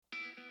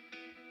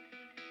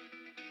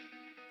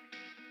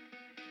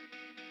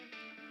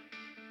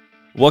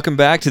Welcome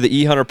back to the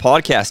eHunter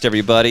podcast,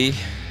 everybody.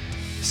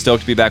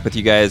 Stoked to be back with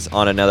you guys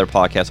on another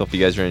podcast. Hope you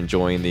guys are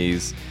enjoying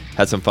these.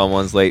 Had some fun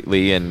ones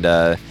lately, and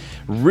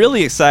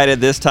really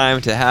excited this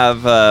time to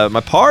have my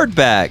pard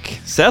back.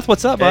 Seth,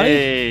 what's up, buddy?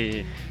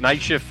 Hey,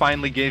 night shift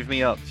finally gave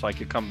me up so I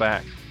could come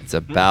back. It's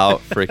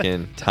about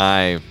freaking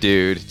time,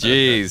 dude.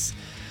 Jeez.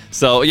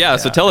 So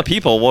tell the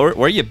people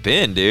where you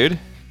been, dude.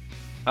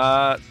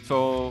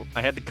 So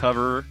I had to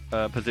cover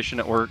a position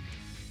at work,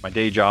 my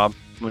day job.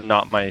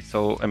 Not my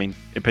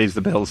it pays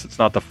the bills. It's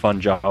not the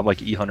fun job like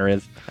eHunter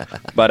is,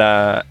 but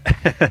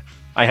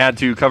I had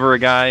to cover a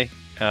guy.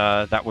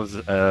 That was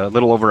a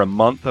little over a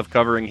month of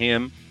covering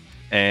him,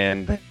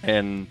 and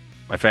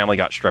my family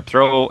got strep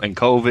throat and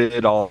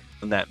COVID all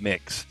in that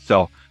mix.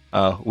 So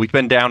we've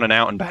been down and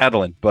out and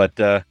battling, but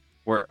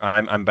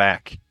I'm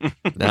back.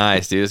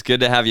 Nice, dude. It's good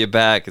to have you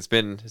back. It's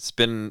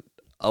been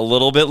a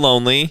little bit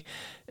lonely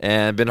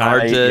and been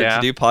hard to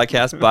do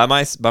podcasts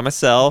by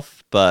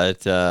myself,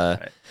 but.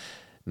 Right.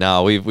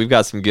 No, we've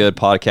got some good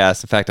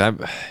podcasts. In fact,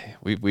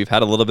 we've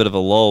had a little bit of a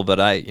lull, but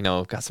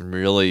got some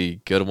really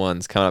good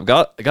ones coming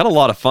up. Got a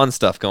lot of fun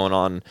stuff going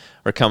on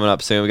or coming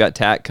up soon. We got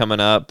TAC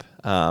coming up.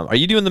 Are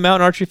you doing the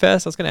Mountain Archery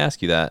Fest? I was going to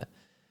ask you that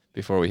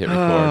before we hit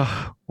record.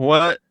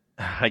 What?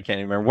 I can't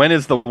even remember. When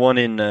is the one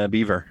in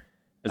Beaver?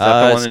 Is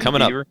that the one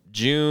coming Beaver? Up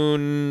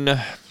June.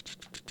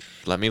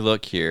 Let me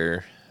look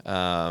here.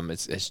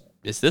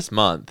 It's this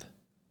month.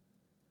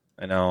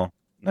 I know.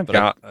 I've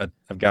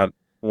got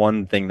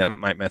one thing that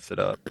might mess it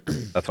up.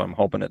 That's what I'm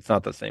hoping it's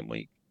not the same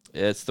week.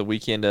 It's the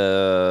weekend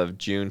of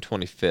June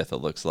 25th,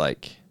 it looks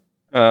like.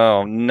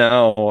 Oh,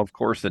 no, of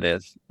course it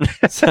is.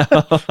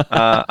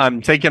 I'm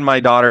taking my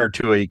daughter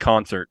to a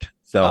concert,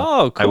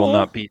 so cool.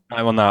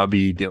 I will not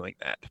be doing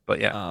that.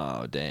 But yeah.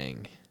 Oh,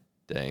 dang.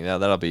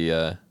 That'll be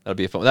a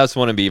fun. That's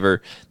one in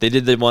Beaver. They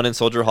did the one in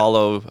Soldier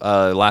Hollow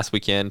last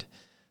weekend.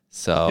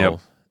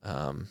 So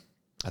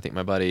I think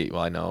my buddy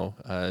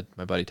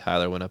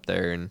Tyler went up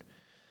there, and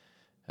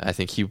I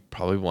think he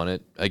probably won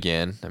it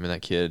again. I mean,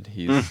 that kid,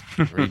 he's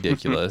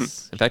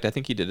ridiculous. In fact, I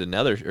think he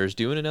is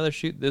doing another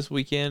shoot this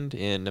weekend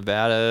in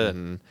Nevada,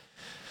 and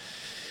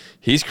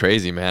he's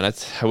crazy, man.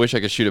 I wish I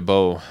could shoot a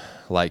bow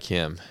like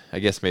him. I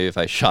guess maybe if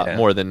I shot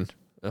more than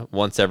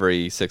once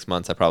every 6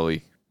 months, I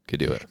probably could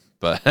do it.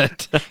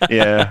 But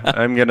yeah,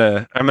 I'm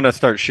gonna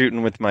start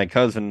shooting with my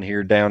cousin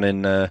here down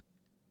in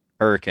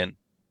Hurricane.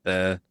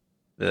 They've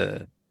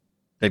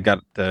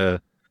got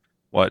the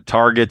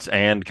targets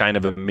and kind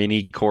of a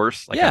mini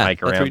course, like a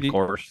hike around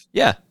course.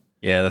 Yeah,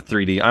 the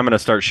 3D. I'm gonna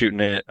start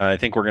shooting it. I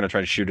think we're gonna try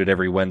to shoot it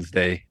every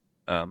Wednesday,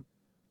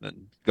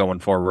 going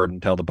forward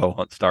until the bow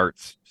hunt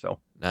starts. So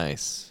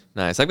nice.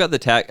 I've got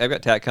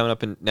TAC coming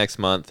up in next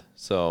month,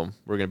 so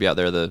we're gonna be out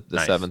there the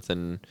 7th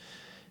and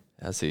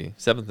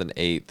 7th and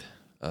 8th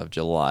of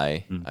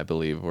July. I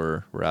believe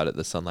we're out at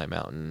the Sunlight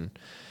Mountain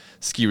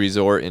Ski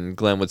Resort in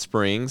Glenwood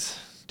Springs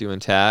doing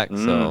TAC.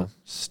 So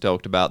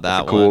stoked about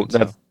that one.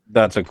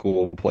 That's a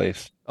cool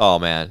place. Oh,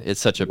 man. It's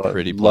such a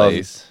pretty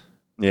place.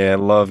 I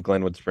love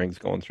Glenwood Springs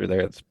going through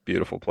there. It's a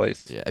beautiful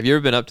place. Yeah. Have you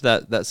ever been up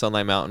to that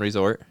Sunlight Mountain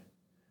Resort?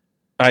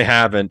 I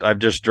haven't. I've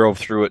just drove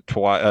through it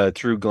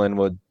through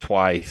Glenwood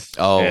twice.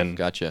 Oh, and,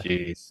 gotcha.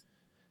 Geez.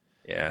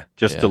 Yeah.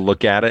 Just to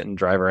look at it and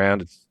drive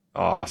around. It's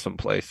an awesome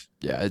place.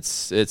 Yeah.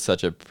 It's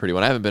such a pretty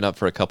one. I haven't been up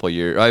for a couple of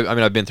years. I mean,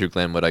 I've been through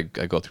Glenwood. I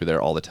go through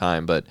there all the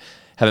time, but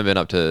haven't been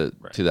up to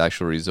the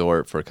actual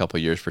resort for a couple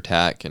of years for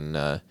TAC,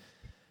 and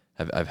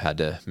I've had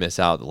to miss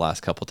out the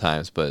last couple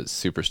times, but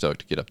super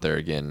stoked to get up there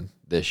again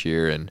this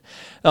year. And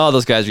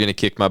those guys are gonna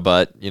kick my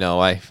butt.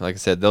 Like I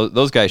said,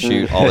 those guys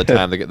shoot all the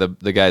time.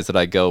 the guys that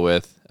I go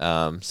with.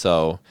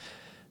 So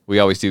we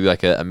always do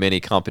like a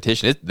mini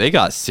competition. They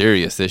got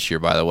serious this year,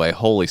 by the way.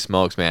 Holy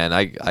smokes, man!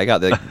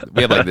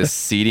 we have like this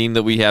seating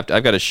that we have to.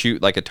 I've got to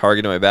shoot like a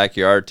target in my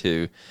backyard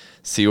to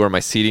see where my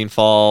seating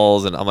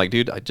falls, and I'm like,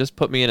 dude, just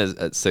put me in at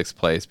 6th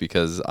place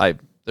because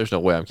there's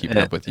no way I'm keeping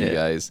up with you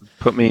guys.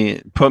 Put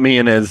me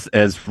in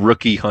as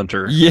rookie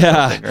hunter.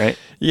 Yeah, right.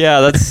 Yeah,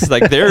 that's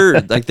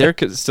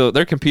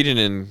they're competing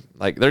in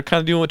they're kind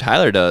of doing what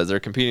Tyler does.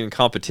 They're competing in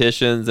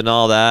competitions and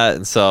all that,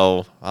 and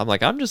so I'm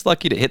like, I'm just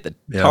lucky to hit the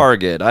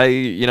target.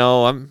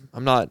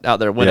 I'm not out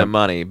there winning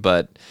money,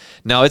 but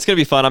no, it's gonna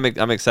be fun.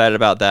 I'm excited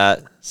about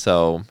that.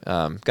 So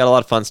got a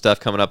lot of fun stuff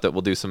coming up that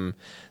we'll do some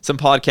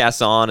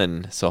podcasts on,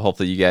 and so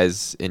hopefully you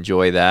guys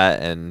enjoy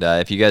that. And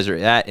if you guys are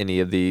at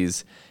any of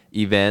these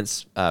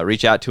events,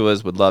 reach out to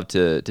us. Would love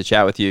to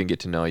chat with you and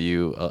get to know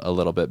you a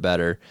little bit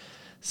better.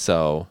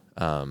 So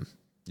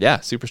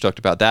super stoked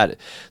about that.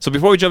 So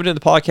before we jump into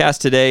the podcast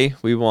today,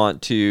 we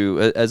want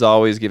to, as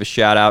always, give a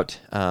shout out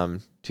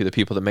to the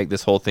people that make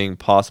this whole thing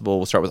possible.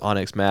 We'll start with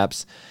onX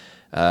Maps.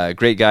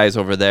 Great guys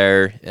over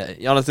there.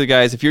 Honestly,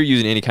 guys, if you're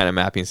using any kind of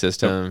mapping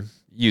system,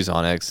 use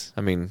onX.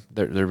 I mean,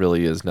 there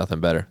really is nothing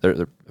better.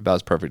 They're about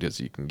as perfect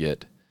as you can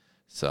get.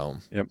 So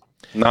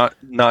not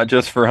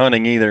just for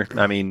hunting either.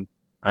 I mean,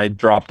 I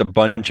dropped a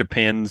bunch of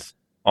pins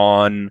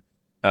on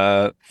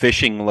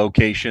fishing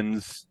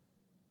locations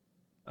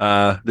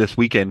this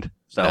weekend.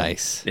 So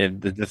nice.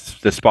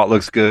 This spot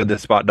looks good.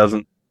 This spot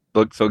doesn't.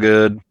 look so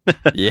good,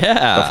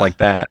 Yeah. stuff like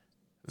that.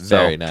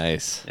 Very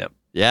nice. Yep.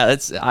 Yeah,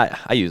 that's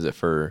I use it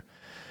for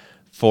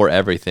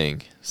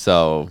everything.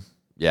 So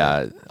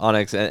yeah,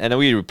 Onyx, and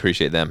we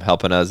appreciate them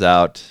helping us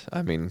out.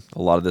 I mean,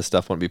 a lot of this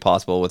stuff wouldn't be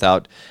possible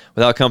without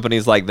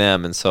companies like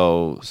them, and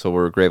so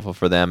we're grateful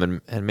for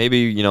them. And maybe,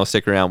 you know,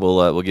 stick around.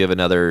 We'll give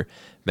another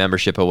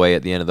membership away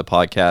at the end of the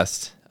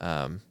podcast.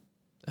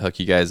 Hook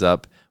you guys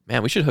up.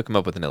 Man, we should hook them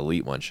up with an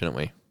elite one, shouldn't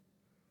we?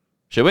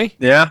 Should we?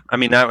 Yeah, I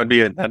mean that'd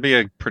be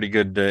a pretty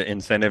good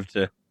incentive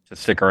to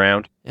stick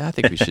around. Yeah, I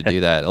think we should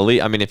do that.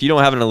 Elite. I mean, if you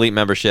don't have an elite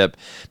membership,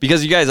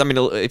 because you guys, I mean,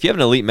 if you have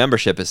an elite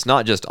membership, it's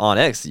not just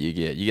Onyx that you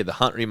get. You get the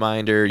hunt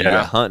reminder. You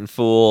get Hunt and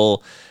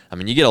Fool. I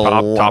mean, you get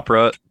a top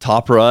rut.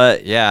 Top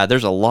rut. Yeah,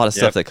 there's a lot of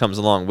stuff that comes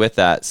along with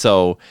that.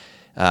 So,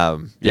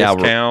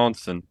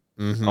 discounts and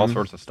all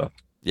sorts of stuff.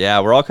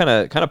 Yeah, we're all kind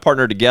of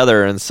partnered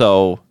together, and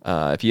so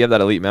if you have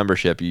that elite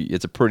membership,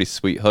 it's a pretty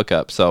sweet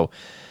hookup. So,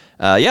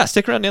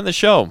 stick around to the end of the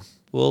show.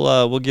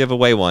 We'll give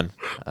away one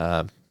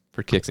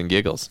for kicks and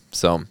giggles.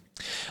 So,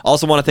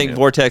 also want to thank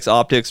Vortex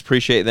Optics.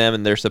 Appreciate them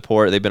and their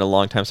support. They've been a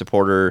longtime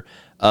supporter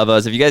of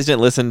us. If you guys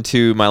didn't listen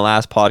to my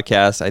last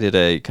podcast, I did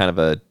a kind of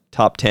a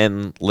top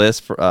 10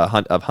 list for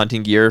of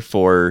hunting gear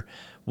for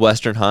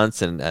Western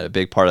hunts, and a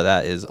big part of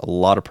that is a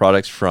lot of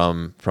products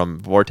from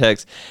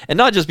Vortex, and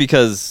not just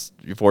because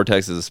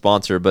Vortex is a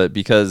sponsor, but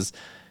because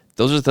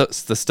those are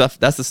the stuff.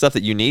 That's the stuff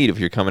that you need if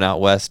you're coming out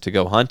west to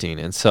go hunting.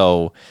 And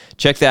so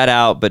check that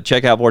out. But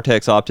check out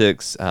Vortex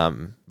Optics,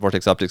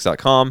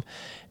 vortexoptics.com,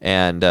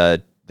 and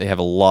they have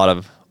a lot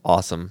of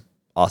awesome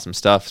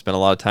stuff. Spent a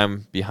lot of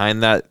time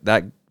behind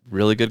that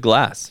really good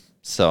glass.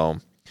 So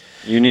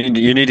you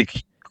need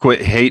to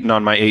quit hating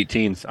on my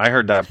 18s. I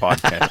heard that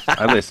podcast.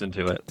 I listened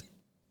to it.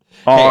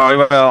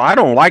 Oh, well, I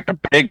don't like the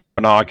big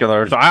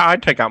binoculars. I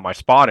take out my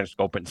spotting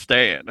scope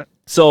instead.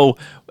 So,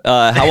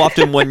 how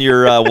often when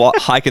you're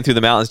hiking through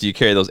the mountains do you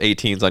carry those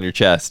 18s on your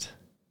chest?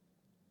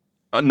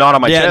 Not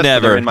on my chest.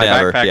 Never, in my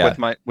never,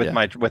 backpack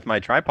with my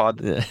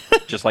tripod,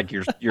 just like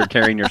you're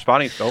carrying your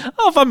spotting scope.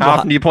 How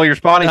often do you pull your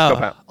spotting scope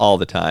out? All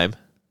the time.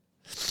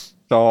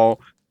 So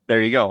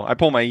there you go. I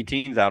pull my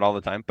 18s out all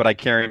the time, but I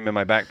carry them in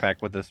my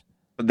backpack with this.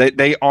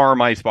 They are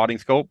my spotting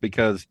scope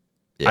because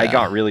I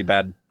got really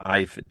bad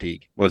eye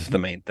fatigue was the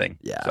main thing.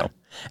 Yeah. So,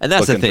 and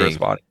that's the thing.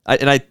 I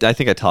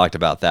think I talked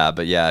about that,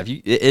 but yeah,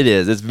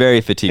 it's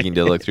very fatiguing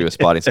to look through a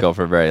spotting scope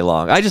for very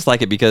long. I just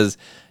like it because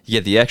you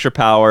get the extra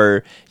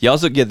power. You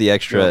also get the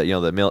extra,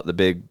 the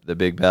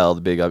big bell,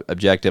 the big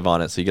objective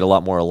on it. So you get a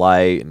lot more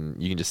light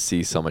and you can just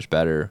see so much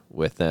better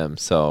with them.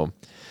 So,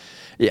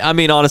 yeah, I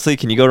mean, honestly,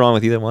 can you go wrong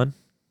with either one?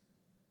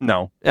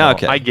 No.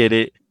 Okay. I get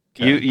it.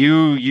 Okay.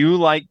 You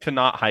like to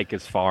not hike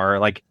as far.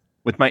 Like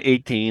with my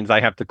 18s, I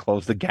have to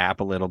close the gap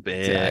a little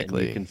bit.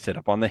 Exactly. You can sit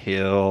up on the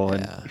hill.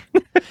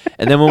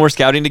 And then when we're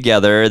scouting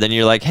together, then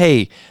you're like,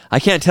 hey, I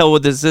can't tell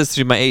what this is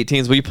through my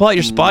 18s. Will you pull out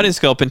your spotting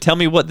scope and tell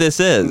me what this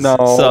is? No.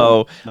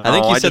 So I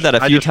think you said that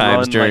a few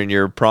times during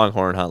your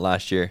pronghorn hunt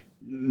last year.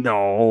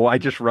 No, I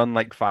just run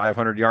like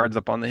 500 yards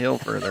up on the hill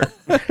further.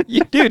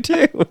 You do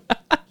too.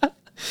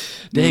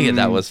 Dang it,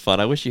 that was fun.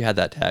 I wish you had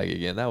that tag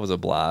again. That was a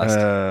blast.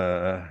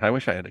 I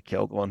wish I had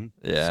killed one.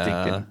 Yeah.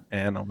 Stinking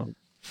animal.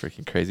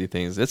 Freaking crazy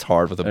things. It's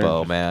hard with a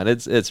bow, man.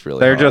 It's really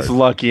They're hard. just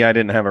lucky I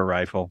didn't have a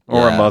rifle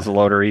or a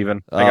muzzleloader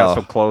even. I got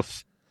so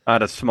close.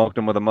 I'd have smoked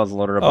them with a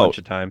muzzleloader a bunch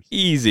of times.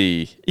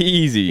 Easy.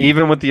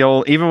 Even with the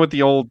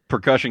old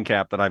percussion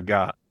cap that I've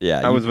got.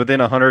 Yeah. I was within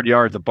 100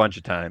 yards a bunch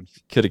of times.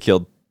 Could have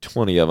killed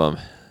 20 of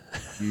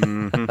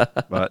them.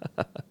 But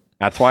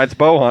that's why it's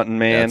bow hunting,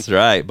 man. That's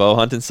right. Bow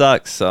hunting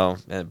sucks. So,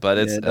 but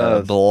it's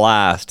a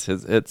blast.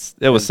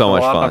 It was so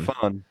much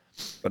fun.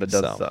 But it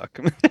does suck.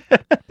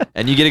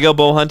 And you get to go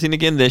bow hunting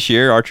again this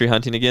year, archery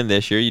hunting again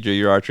this year. You drew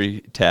your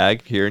archery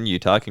tag here in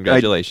Utah.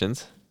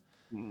 Congratulations.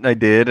 I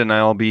did, and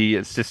I'll be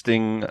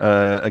assisting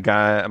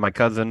my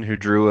cousin who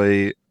drew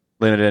a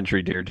limited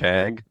entry deer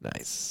tag.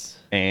 Nice.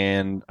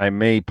 And I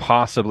may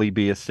possibly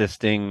be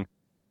assisting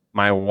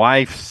my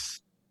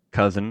wife's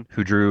cousin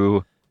who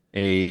drew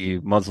a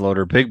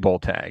muzzleloader big bull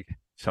tag.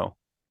 So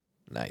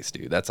nice,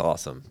 dude. That's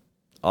awesome.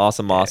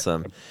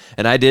 Awesome.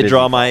 And I did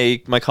draw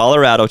my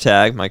Colorado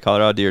tag, my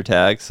Colorado deer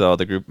tag. So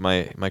the group,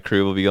 my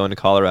crew will be going to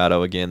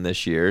Colorado again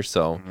this year.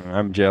 So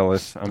I'm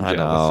jealous.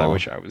 I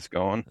wish I was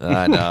going.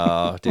 I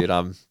know, dude.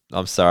 I'm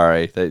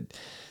sorry.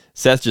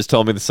 Seth just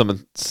told me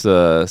some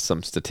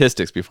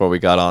statistics before we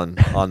got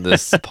on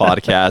this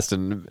podcast,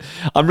 and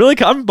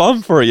I'm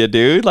bummed for you,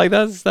 dude. Like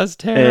that's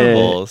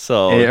terrible.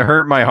 So it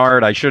hurt my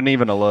heart. I shouldn't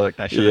even have looked.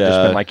 I should have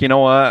just been like, you know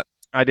what?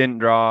 I didn't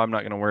draw. I'm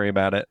not going to worry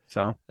about it.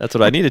 So that's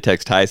what I need to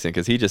text Tyson,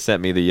 because he just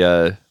sent me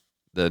the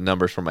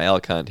numbers for my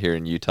elk hunt here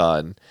in Utah,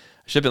 and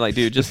I should have been like,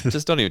 dude,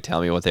 just don't even tell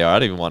me what they are. I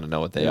don't even want to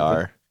know what they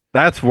are.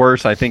 That's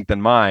worse, I think,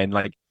 than mine.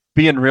 Like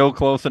being real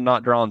close and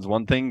not drawing is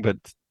one thing, but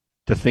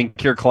to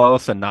think you're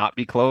close and not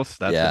be close,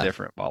 that's a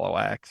different ball of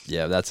wax.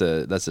 Yeah, that's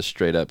a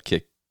straight up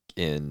kick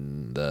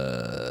in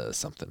the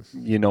something.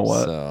 You know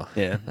what? So.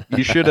 Yeah,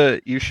 you should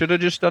have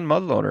just done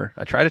muzzleloader.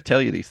 I try to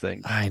tell you these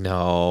things. I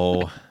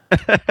know.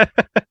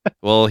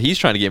 Well, he's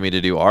trying to get me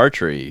to do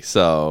archery,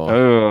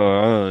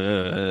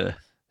 so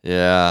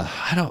yeah,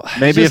 I don't.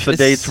 Maybe if the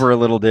dates were a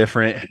little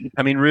different.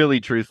 I mean, really,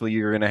 truthfully,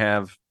 you're gonna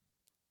have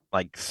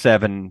like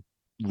 7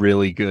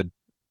 really good.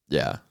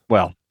 Yeah.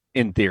 Well,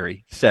 in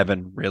theory,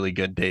 7 really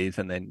good days,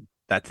 and then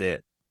that's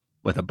it.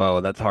 With a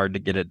bow, that's hard to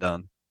get it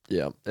done.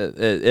 Yeah,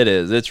 it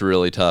is. It's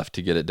really tough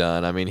to get it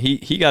done. I mean,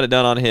 he got it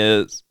done on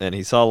his, and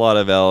he saw a lot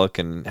of elk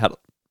and had,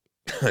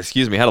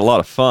 excuse me, had a lot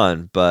of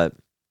fun. But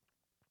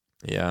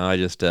yeah, I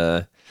just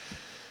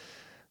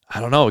I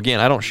don't know. Again,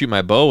 I don't shoot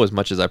my bow as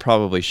much as I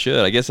probably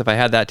should. I guess if I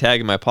had that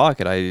tag in my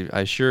pocket,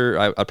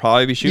 I'd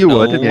probably be shooting. You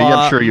would. A lot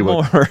I'm sure you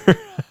more. would.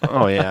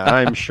 Oh yeah,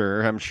 I'm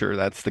sure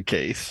that's the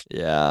case.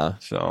 Yeah.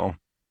 So,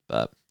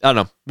 but I don't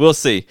know. We'll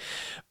see.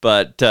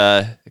 But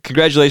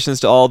congratulations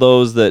to all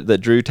those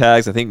that drew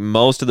tags. I think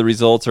most of the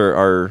results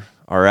are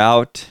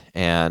out,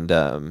 and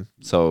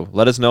so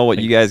let us know what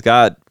you guys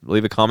got.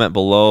 Leave a comment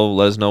below.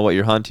 Let us know what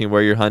you're hunting,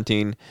 where you're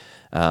hunting.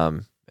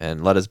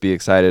 And let us be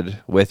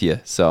excited with you.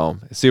 So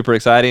super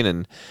exciting,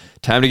 and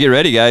time to get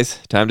ready, guys.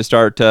 Time to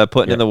start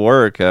putting in the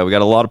work. We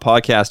got a lot of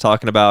podcasts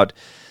talking about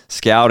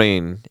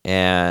scouting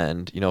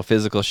and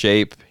physical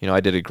shape. I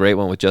did a great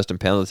one with Justin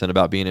Pendleton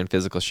about being in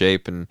physical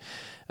shape, and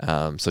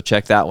so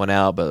check that one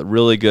out. But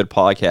really good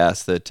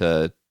podcast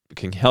that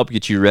can help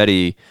get you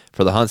ready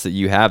for the hunts that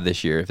you have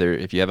this year.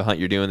 If you have a hunt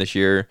you're doing this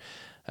year,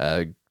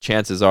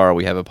 chances are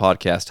we have a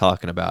podcast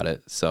talking about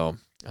it. So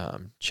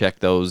check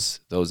those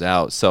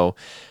out. So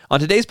on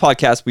today's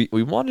podcast,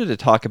 we wanted to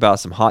talk about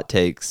some hot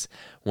takes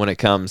when it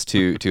comes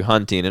to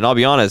hunting. And I'll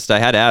be honest, I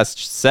had to ask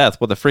Seth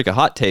what the freak a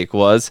hot take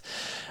was.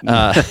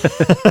 And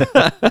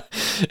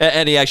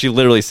he actually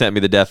literally sent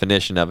me the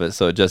definition of it.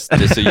 So just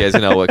so you guys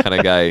know what kind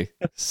of guy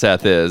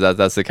Seth is,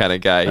 that's the kind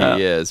of guy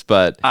he is.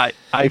 But I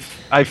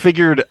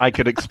figured I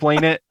could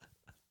explain it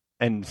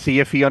and see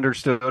if he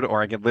understood,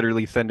 or I could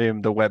literally send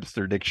him the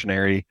Webster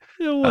dictionary.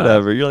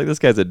 Whatever. You're like, this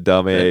guy's a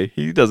dummy.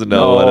 He doesn't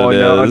know what it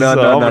is.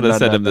 So I'm going to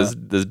send him this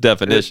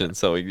definition.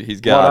 So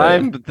he's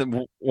got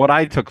it. What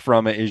I took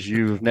from it is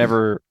you've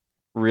never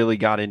really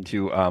got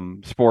into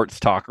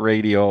sports talk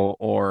radio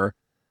or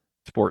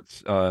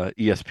sports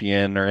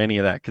ESPN or any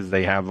of that, because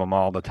they have them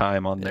all the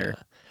time on their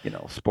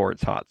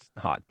sports hot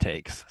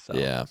takes. So.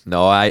 Yeah,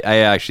 no, I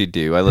actually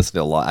do. I listen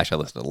to a lot. Actually,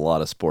 I listen to a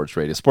lot of sports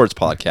radio, sports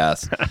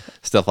podcasts,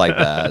 stuff like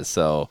that.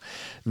 So,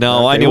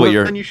 no, I knew what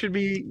you're. Then you should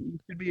be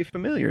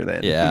familiar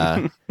then.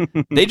 Yeah,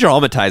 they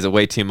dramatize it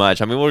way too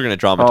much. I mean, we're going to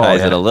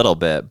dramatize it a little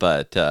bit,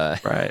 but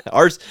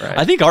ours. Right.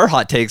 I think our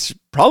hot takes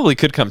probably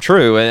could come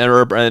true,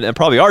 and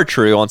probably are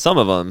true on some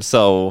of them.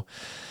 So,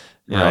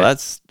 you know,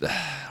 that's.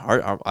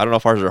 I don't know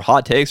if ours are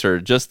hot takes or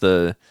just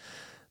the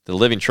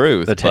living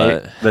truth. The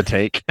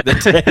take.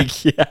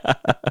 Yeah.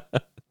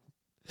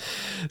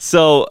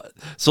 So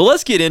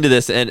let's get into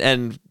this,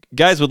 and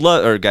guys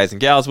and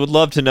gals would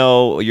love to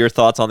know your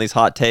thoughts on these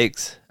hot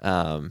takes,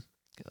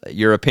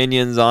 your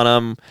opinions on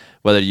them,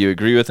 whether you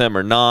agree with them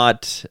or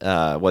not,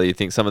 whether you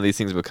think some of these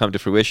things would come to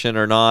fruition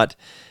or not.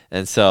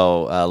 And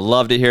so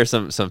love to hear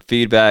some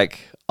feedback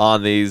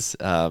on these,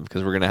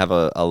 because we're going to have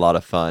a lot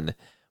of fun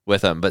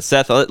with them. But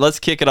Seth, let's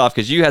kick it off,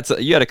 because you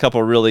had a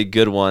couple really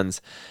good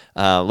ones.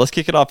 Let's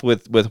kick it off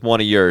with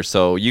one of yours.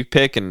 So you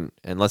pick and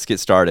let's get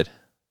started.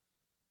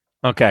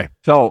 Okay.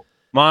 So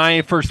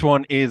my first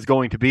one is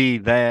going to be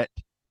that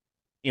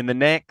in the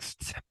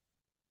next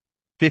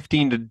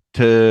 15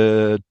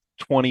 to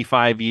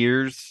 25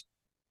 years,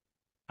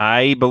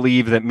 I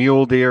believe that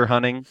mule deer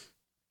hunting,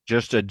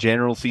 just a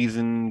general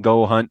season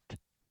go hunt,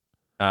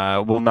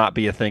 will not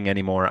be a thing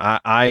anymore.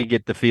 I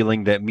get the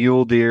feeling that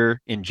mule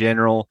deer in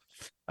general,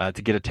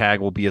 to get a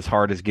tag, will be as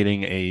hard as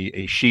getting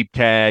a sheep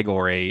tag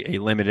or a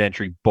limited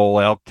entry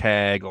bull elk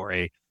tag or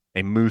a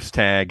moose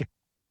tag.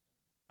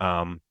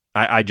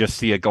 I just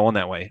see it going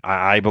that way.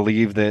 I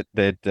believe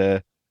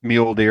that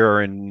mule deer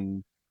are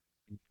in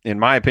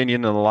my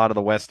opinion, in a lot of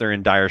the West, they're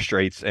in dire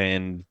straits,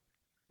 and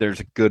there's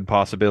a good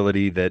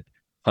possibility that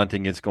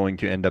hunting is going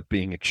to end up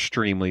being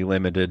extremely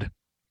limited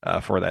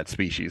for that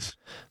species.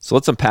 So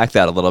let's unpack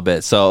that a little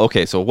bit. So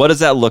what does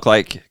that look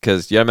like?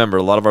 Because remember,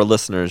 a lot of our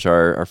listeners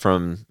are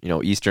from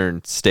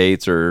eastern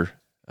states or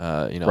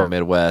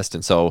Midwest,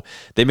 and so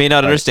they may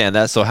not understand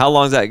that. So how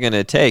long is that going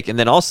to take? And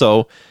then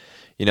also,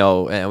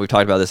 and we've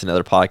talked about this in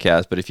other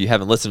podcasts, but if you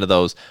haven't listened to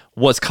those,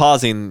 what's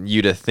causing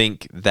you to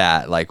think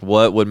that? Like,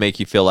 what would make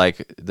you feel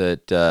like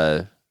that?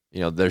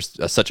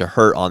 There's such a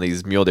hurt on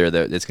these mule deer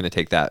that it's going to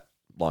take that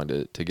long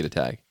to get a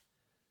tag.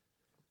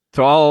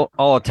 So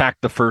I'll attack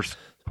the first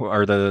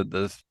or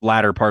the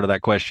latter part of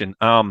that question.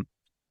 I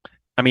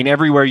mean,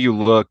 everywhere you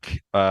look,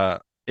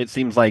 it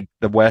seems like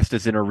the West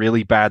is in a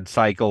really bad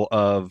cycle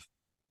of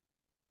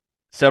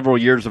several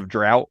years of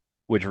drought,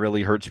 which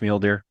really hurts mule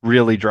deer.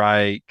 Really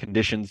dry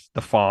conditions,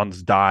 the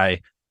fawns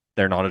die.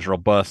 They're not as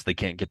robust. They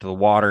can't get to the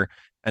water.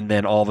 And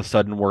then all of a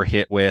sudden we're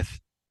hit with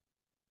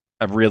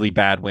a really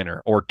bad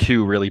winter or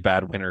 2 really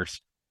bad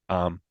winters,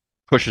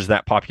 pushes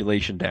that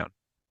population down.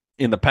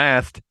 In the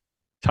past,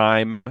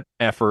 time,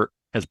 effort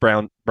has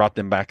brought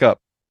them back up.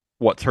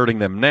 What's hurting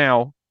them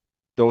now,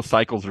 those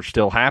cycles are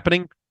still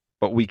happening,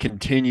 but we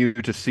continue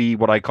to see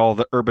what I call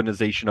the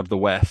urbanization of the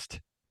West.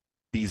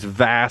 These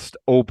vast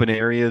open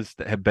areas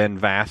that have been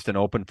vast and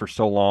open for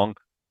so long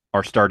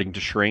are starting to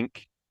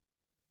shrink,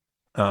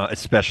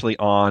 especially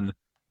on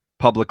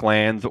public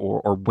lands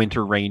or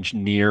winter range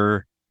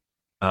near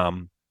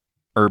um,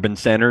 urban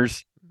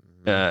centers.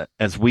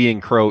 As we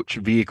encroach,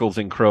 vehicles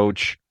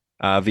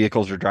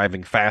are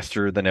driving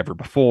faster than ever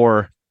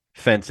before.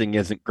 Fencing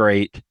isn't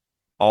great.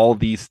 All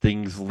these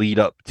things lead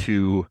up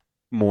to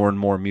more and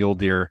more mule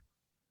deer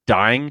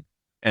dying,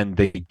 and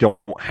they don't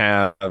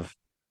have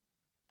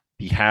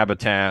the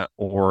habitat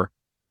or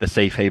the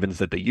safe havens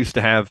that they used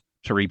to have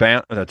to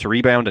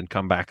rebound and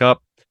come back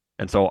up.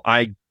 And so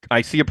I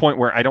see a point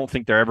where I don't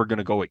think they're ever going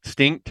to go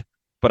extinct,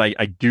 but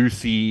I do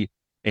see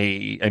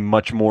a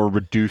much more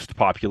reduced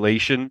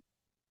population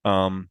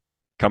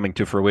coming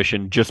to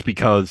fruition just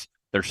because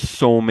there's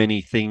so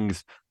many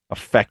things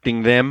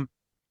affecting them.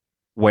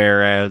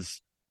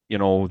 Whereas,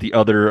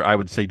 I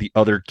would say the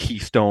other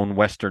keystone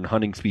Western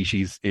hunting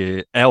species,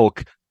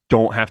 elk,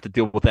 don't have to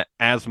deal with that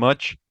as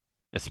much,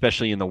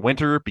 especially in the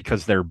winter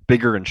because they're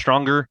bigger and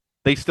stronger.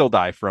 They still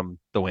die from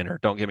the winter,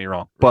 don't get me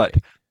wrong, Right.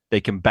 but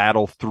they can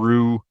battle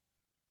through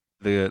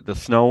the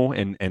snow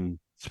and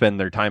spend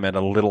their time at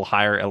a little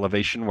higher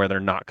elevation where they're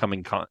not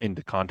coming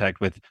into contact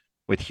with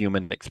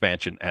human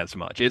expansion as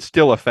much. It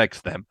still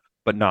affects them,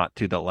 but not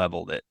to the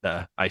level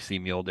that I see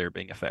mule deer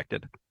being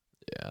affected.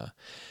 Yeah,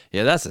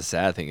 yeah. That's the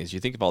sad thing is you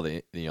think of all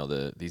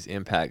these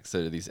impacts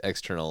that are these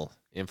external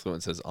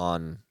influences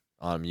on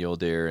mule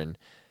deer, and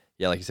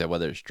yeah, like you said,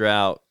 whether it's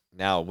drought,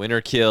 now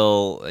winter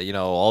kill,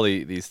 all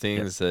these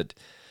things that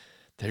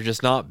they're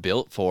just not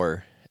built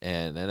for.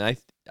 And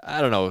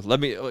I don't know. Let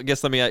me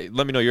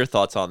know your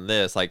thoughts on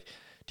this. Like,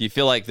 do you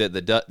feel like that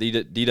the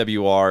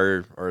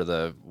DWR or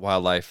the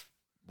wildlife,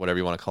 whatever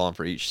you want to call them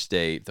for each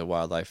state, the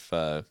wildlife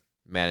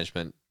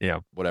management, Yeah.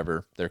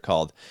 whatever they're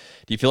called,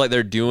 do you feel like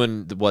they're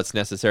doing what's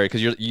necessary?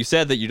 Because you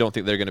said that you don't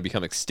think they're going to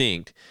become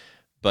extinct,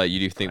 but you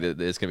do think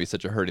that it's going to be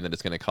such a hurting that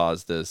it's going to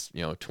cause this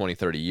 20,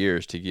 30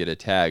 years to get a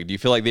tag. Do you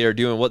feel like they are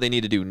doing what they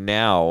need to do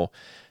now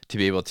to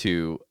be able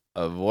to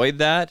avoid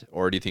that,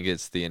 or do you think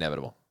it's the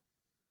inevitable?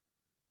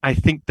 I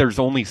think there's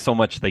only so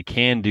much they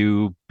can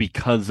do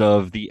because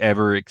of the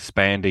ever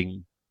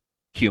expanding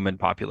human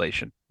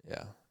population.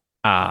 Yeah.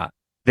 Uh,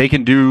 they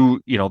can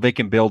do, they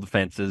can build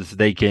fences,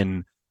 they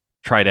can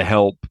try to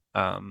help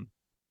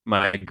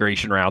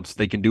migration routes,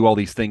 they can do all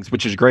these things,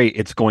 which is great.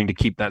 It's going to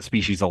keep that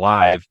species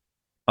alive.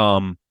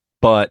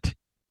 But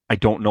I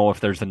don't know if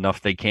there's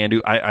enough they can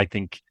do. I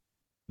think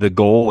the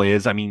goal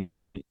is,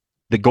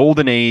 the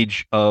golden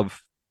age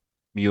of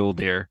mule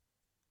deer,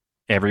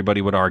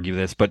 everybody would argue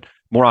this, but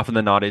more often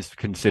than not is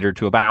considered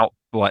to about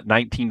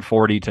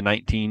 1940 to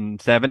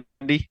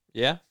 1970.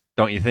 Yeah.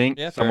 Don't you think?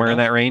 Yeah. Fair Somewhere in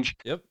enough. that range.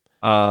 Yep.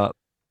 Uh,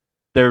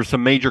 there's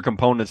some major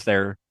components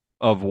there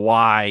of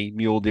why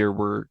mule deer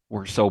were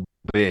so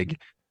big.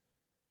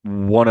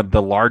 One of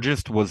the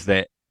largest was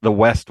that the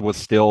West was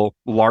still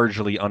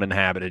largely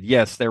uninhabited.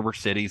 Yes, there were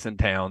cities and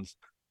towns,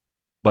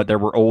 but there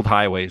were old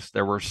highways,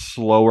 there were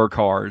slower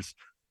cars,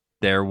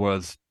 there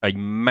was a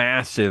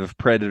massive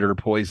predator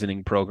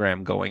poisoning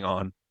program going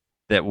on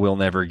that we'll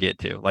never get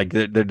to. Like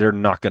they're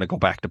not going to go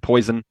back to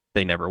poison.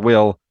 They never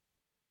will.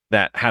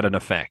 That had an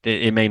effect.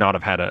 It may not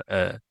have had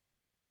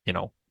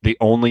the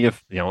only,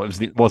 if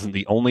wasn't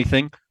the only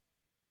thing,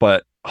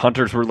 but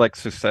hunters were like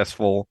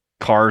successful.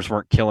 Cars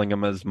weren't killing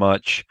them as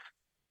much.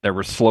 There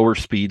was slower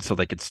speed so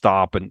they could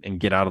stop and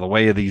get out of the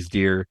way of these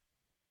deer.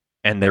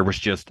 And there was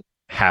just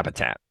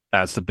habitat.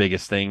 That's the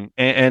biggest thing.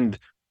 And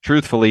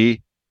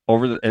truthfully,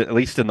 at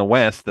least in the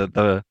West,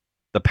 the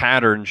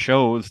pattern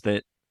shows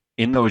that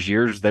in those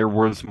years there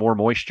was more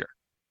moisture.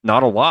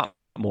 Not a lot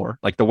more.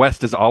 Like the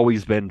West has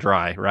always been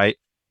dry, right?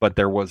 But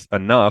there was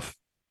enough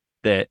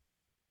that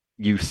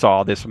you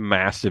saw this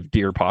massive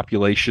deer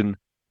population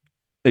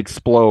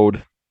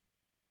explode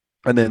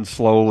and then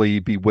slowly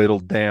be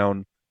whittled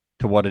down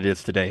to what it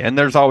is today. And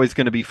there's always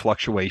going to be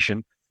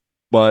fluctuation,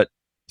 but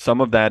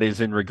some of that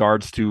is in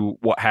regards to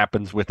what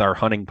happens with our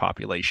hunting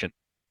population.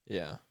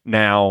 Yeah.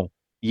 Now,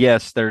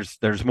 yes,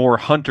 there's more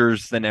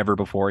hunters than ever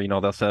before.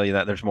 They'll tell you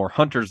that there's more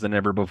hunters than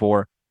ever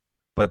before,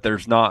 but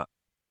there's not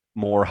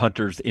more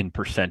hunters in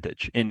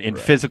percentage. In Right.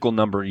 physical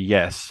number,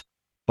 yes,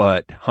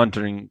 but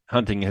hunting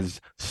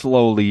has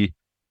slowly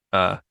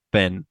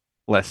been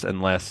less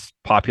and less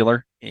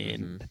popular,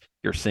 and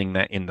you're seeing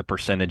that in the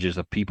percentages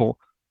of people,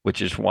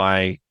 which is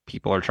why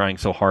people are trying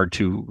so hard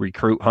to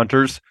recruit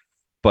hunters.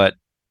 But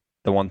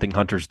the one thing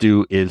hunters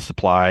do is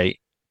supply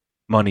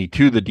money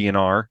to the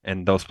DNR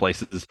and those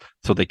places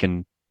so they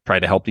can try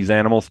to help these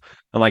animals.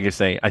 And like I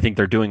say, I think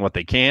they're doing what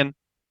they can.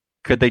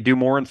 Could they do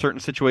more in certain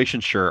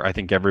situations? Sure, I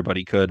think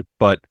everybody could,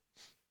 but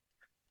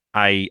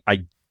I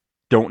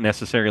don't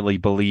necessarily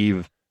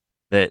believe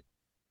that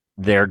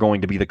they're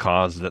going to be the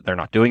cause that they're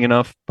not doing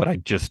enough. But I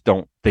just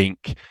don't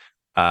think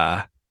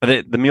the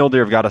mule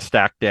deer have got a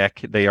stacked deck.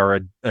 They are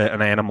an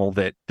animal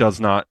that does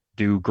not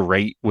do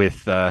great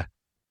with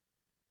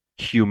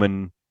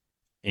human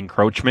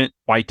encroachment.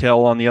 Whitetail,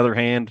 on the other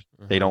hand,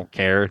 they Mhm. don't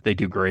care. They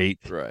do great.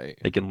 Right.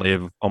 They can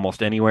live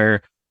almost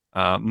anywhere.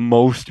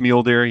 Most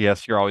mule deer,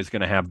 yes, you're always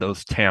going to have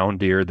those town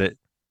deer that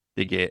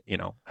they get,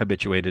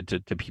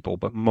 habituated to people,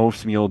 but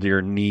most mule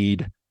deer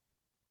need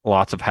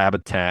lots of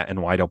habitat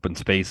and wide open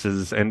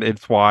spaces. And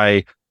it's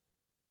why,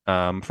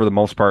 for the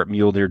most part,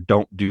 mule deer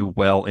don't do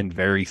well in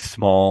very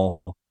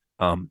small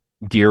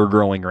deer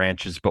growing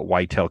ranches, but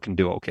whitetail can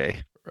do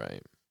okay.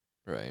 Right.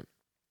 Right.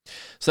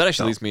 So that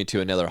actually leads me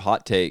to another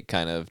hot take,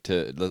 kind of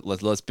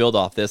let's build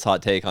off this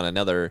hot take on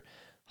another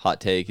hot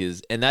take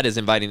and that is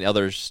inviting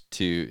others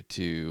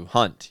to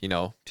hunt,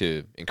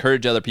 to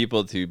encourage other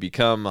people to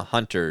become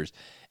hunters.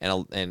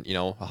 And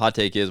a hot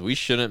take is we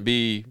shouldn't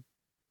be,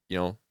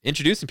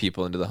 introducing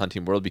people into the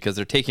hunting world because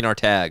they're taking our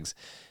tags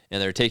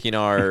and they're taking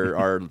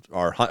our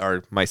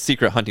my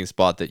secret hunting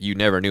spot that you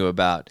never knew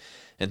about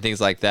and things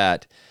like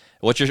that.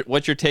 What's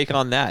your take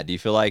on that? Do you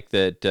feel like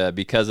that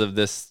because of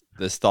this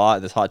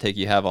hot take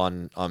you have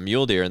on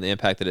mule deer and the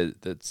impact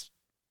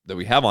that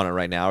we have on it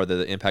right now, or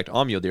the impact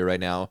on mule deer right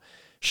now,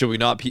 should we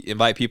not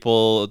invite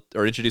people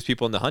or introduce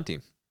people into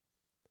hunting?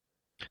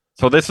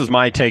 So this is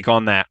my take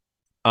on that.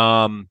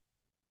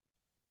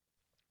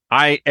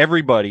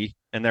 Everybody,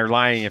 and they're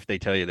lying if they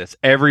tell you this,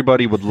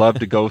 everybody would love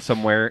to go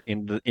somewhere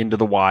into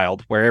the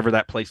wild, wherever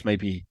that place may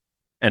be,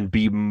 and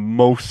be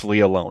mostly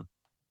alone.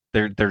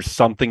 There's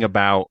something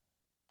about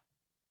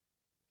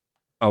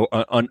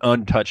an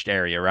untouched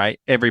area, right?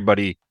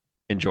 Everybody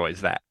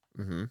enjoys that.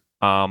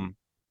 Mm-hmm.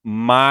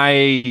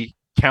 My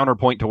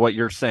counterpoint to what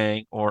you're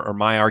saying, or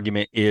my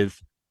argument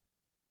is,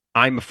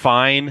 I'm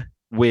fine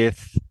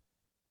with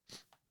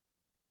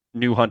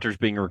new hunters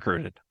being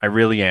recruited. I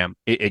really am.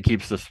 It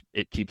keeps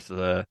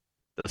the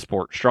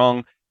sport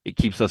strong. It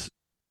keeps us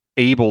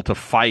able to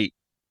fight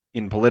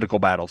in political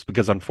battles,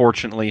 because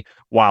unfortunately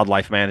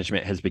wildlife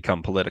management has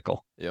become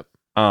political. Yep.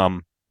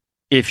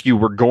 If you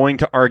were going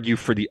to argue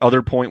for the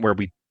other point where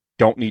we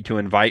don't need to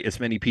invite as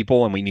many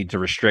people and we need to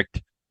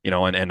restrict,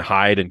 and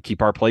hide and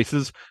keep our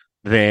places,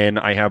 then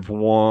I have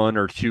one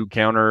or two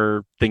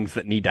counter things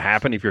that need to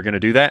happen if you're going to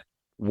do that.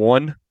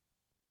 One,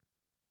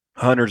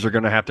 hunters are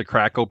going to have to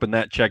crack open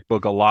that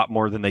checkbook a lot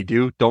more than they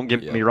do. Don't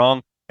get me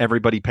wrong.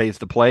 Everybody pays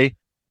to play.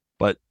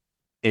 But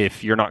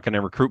if you're not going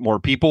to recruit more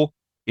people,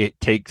 it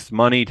takes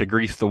money to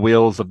grease the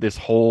wheels of this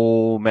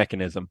whole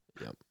mechanism.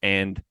 Yep.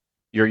 And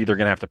you're either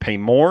going to have to pay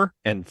more,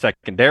 and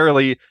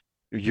secondarily,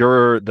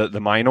 the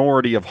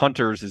minority of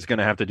hunters is going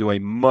to have to do a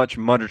much,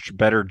 much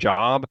better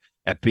job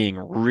at being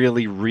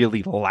really,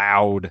 really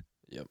loud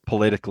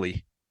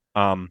politically.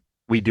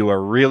 We do a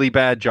really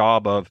bad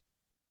job of,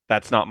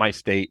 that's not my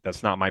state,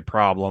 that's not my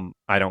problem,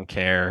 I don't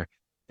care,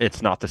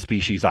 it's not the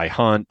species I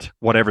hunt,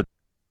 whatever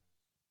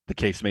the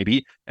case may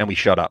be, and we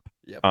shut up.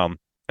 Yep.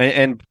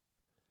 And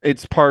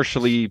it's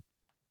partially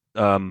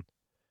the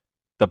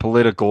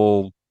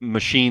political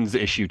machine's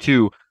issue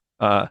too.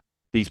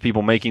 These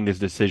people making these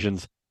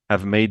decisions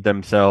have made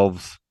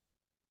themselves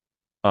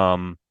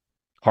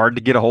hard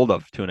to get a hold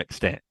of to an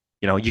extent.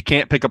 You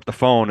can't pick up the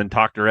phone and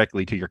talk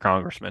directly to your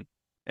congressman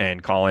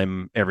and call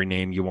him every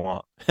name you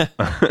want.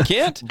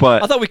 Can't?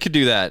 But I thought we could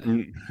do that.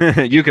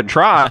 You can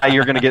try.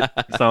 You're going to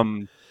get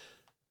some,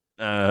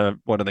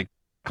 what do they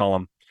call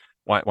them?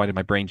 Why did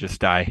my brain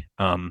just die?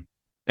 An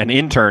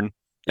intern,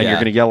 and you're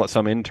going to yell at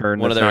some intern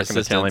that's not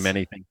going to tell him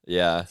anything.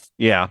 Yeah.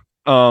 Yeah.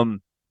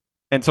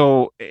 And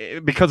so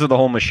because of the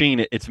whole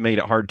machine, it's made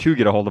it hard to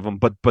get a hold of them.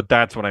 But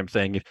that's what I'm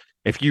saying.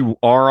 If you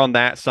are on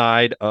that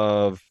side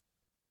of,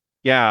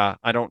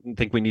 I don't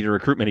think we need to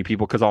recruit many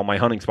people because all my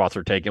hunting spots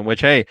are taken,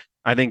 which, hey,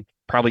 I think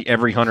probably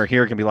every hunter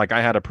here can be like,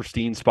 I had a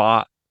pristine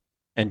spot,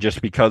 and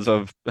just because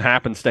of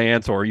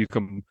happenstance, or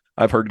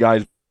I've heard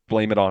guys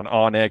blame it on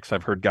onX.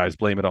 I've heard guys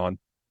blame it on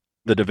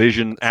the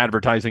division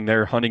advertising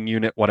their hunting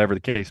unit, whatever the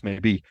case may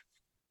be.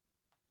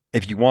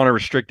 If you want to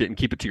restrict it and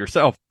keep it to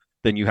yourself,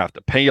 then you have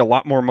to pay a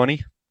lot more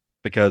money,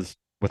 because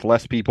with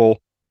less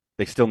people,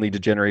 they still need to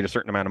generate a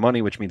certain amount of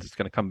money, which means it's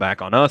going to come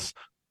back on us.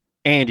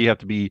 And you have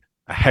to be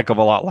a heck of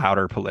a lot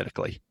louder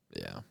politically.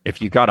 Yeah.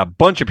 If you got a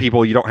bunch of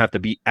people, you don't have to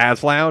be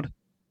as loud.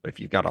 But if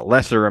you've got a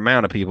lesser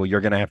amount of people,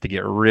 you're going to have to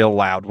get real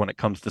loud when it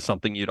comes to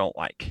something you don't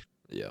like.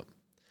 Yeah.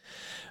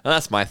 And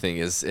that's my thing,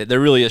 is there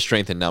really is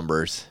strength in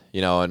numbers,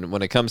 and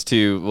when it comes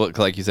to,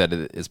 like you said,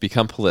 it's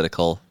become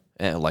political,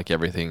 like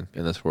everything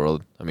in this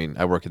world. I mean,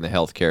 I work in the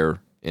healthcare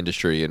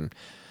industry, and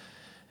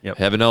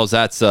heaven knows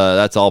that's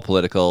all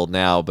political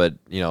now, but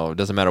it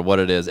doesn't matter what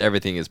it is,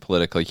 everything is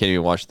political. You can't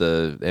even watch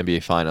the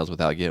NBA finals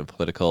without getting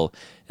political.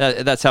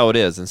 That's how it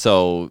is. And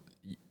so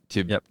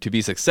to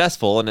be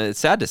successful, and it's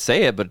sad to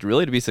say it, but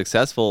really to be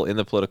successful in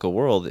the political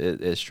world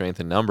is strength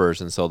in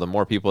numbers. And so the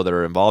more people that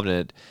are involved in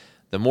it,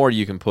 the more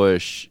you can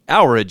push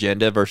our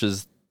agenda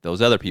versus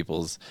those other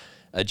people's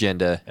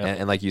agenda.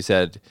 And like you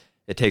said,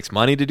 it takes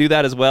money to do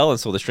that as well. And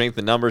so the strength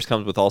in numbers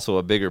comes with also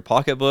a bigger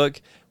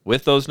pocketbook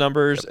with those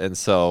numbers. And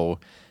so,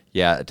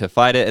 to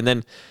fight it. And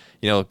then,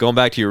 going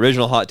back to your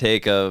original hot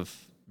take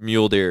of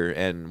mule deer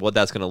and what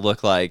that's going to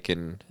look like.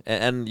 And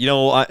you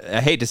know, I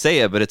hate to say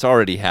it, but it's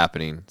already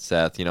happening,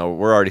 Seth. You know,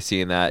 we're already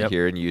seeing that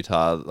here in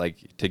Utah. Like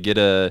to get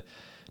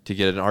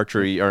an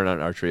archery or not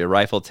archery, a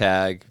rifle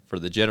tag for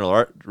the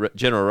general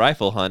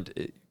rifle hunt.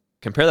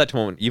 Compare that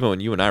to even when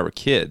you and I were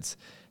kids,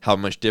 how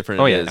much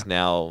different it is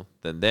now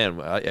than then.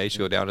 I used to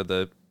go down to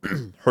the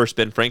Hearst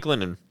Ben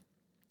Franklin and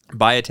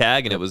buy a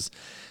tag, and it was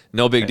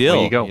no big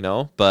deal, you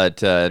know.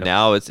 But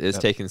now it's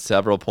taking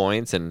several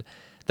points, and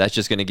that's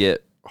just going to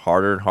get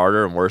harder and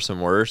harder and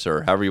worse,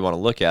 or however you want to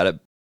look at it.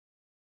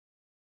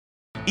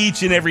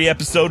 Each and every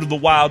episode of the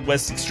Wild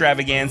West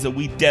Extravaganza,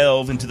 we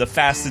delve into the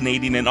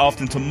fascinating and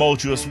often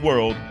tumultuous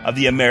world of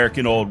the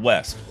American Old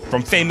West.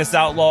 From famous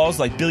outlaws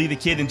like Billy the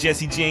Kid and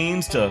Jesse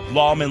James to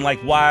lawmen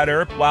like Wyatt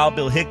Earp, Wild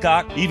Bill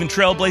Hickok, even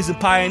trailblazing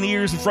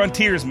pioneers and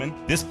frontiersmen,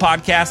 this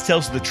podcast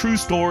tells the true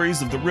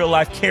stories of the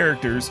real-life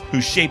characters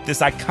who shaped this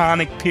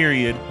iconic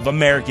period of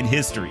American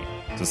history.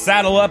 So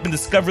saddle up and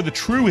discover the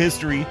true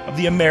history of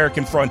the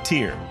American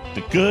frontier.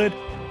 The good,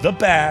 the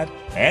bad,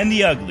 and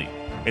the ugly.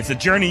 It's a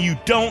journey you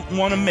don't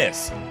want to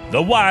miss.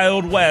 The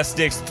Wild West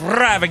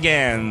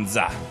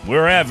Extravaganza,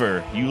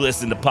 wherever you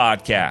listen to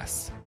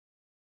podcasts.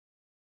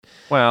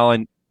 Well,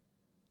 and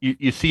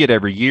you see it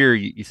every year.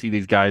 You see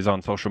these guys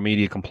on social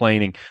media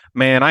complaining,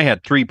 man, I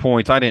had 3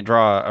 points. I didn't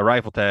draw a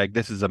rifle tag.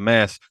 This is a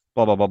mess,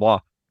 blah, blah, blah,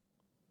 blah.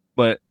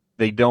 But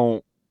they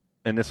don't,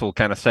 and this will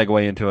kind of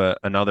segue into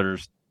another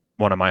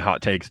one of my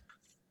hot takes.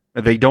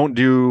 They don't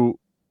do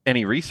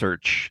any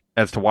research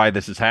as to why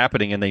this is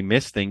happening, and they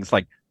miss things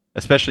like,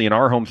 especially in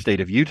our home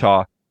state of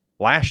Utah,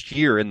 last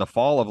year, in the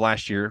fall of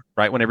last year,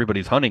 right when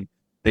everybody's hunting,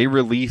 they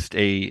released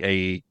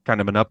a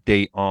kind of an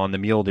update on the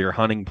mule deer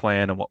hunting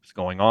plan and what was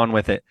going on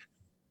with it.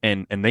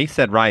 And they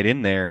said right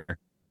in there,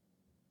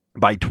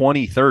 by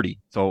 2030,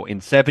 so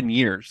in 7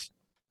 years,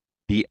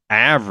 the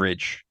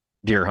average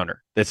deer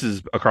hunter, this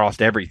is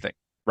across everything,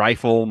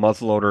 rifle,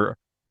 muzzleloader,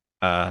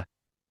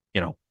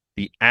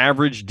 the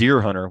average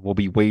deer hunter will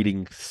be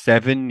waiting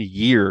 7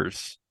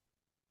 years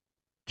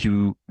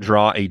to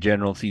draw a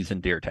general season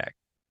deer tag.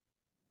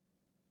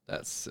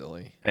 That's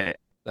silly. That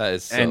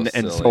is so silly.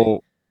 And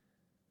so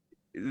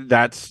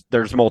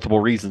there's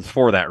multiple reasons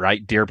for that,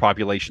 right? Deer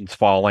populations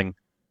falling,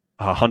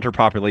 hunter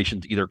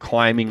populations either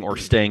climbing or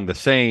staying the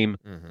same.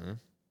 Mm-hmm.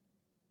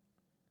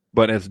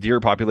 But as deer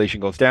population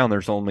goes down,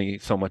 there's only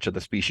so much of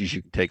the species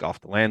you can take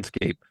off the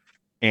landscape,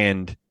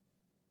 and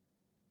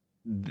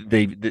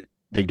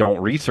they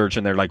don't research,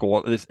 and they're like,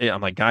 well,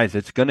 I'm like, guys,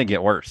 it's going to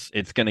get worse.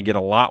 It's going to get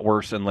a lot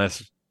worse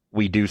unless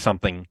we do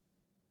something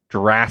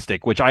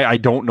drastic, which I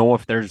don't know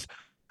if there's,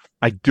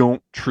 I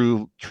don't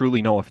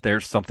truly know if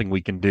there's something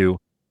we can do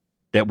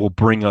that will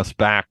bring us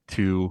back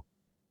to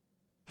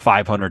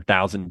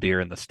 500,000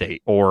 deer in the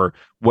state or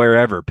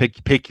wherever.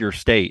 Pick your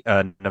state,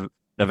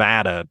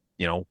 Nevada.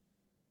 You know,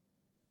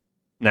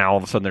 now all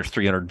of a sudden there's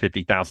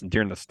 350,000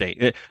 deer in the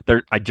state.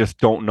 I just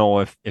don't know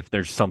if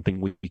there's something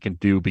we can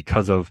do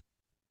because of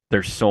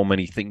there's so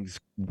many things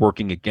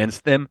working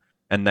against them.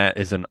 And that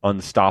is an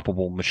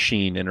unstoppable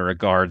machine in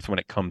regards when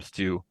it comes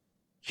to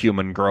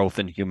human growth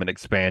and human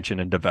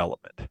expansion and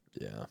development.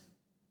 Yeah.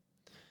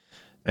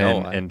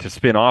 And to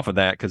spin off of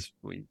that, because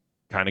we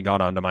kind of got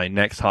onto my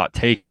next hot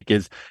take,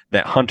 is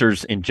that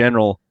hunters in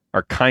general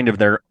are kind of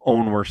their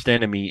own worst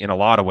enemy in a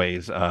lot of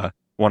ways.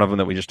 One of them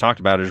that we just talked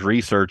about is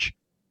research.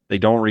 They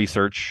don't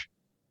research.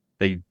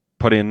 They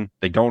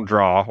don't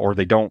draw, or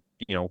they don't,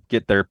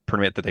 get their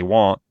permit that they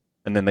want.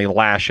 And then they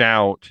lash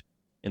out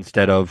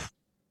instead of,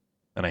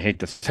 and I hate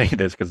to say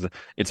this because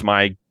it's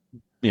my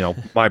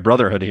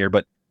brotherhood here,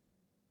 but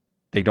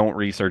they don't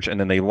research, and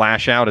then they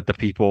lash out at the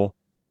people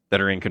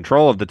that are in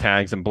control of the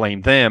tags and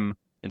blame them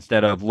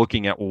instead of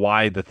looking at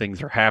why the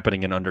things are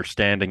happening and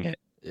understanding it.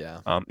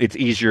 Yeah. It's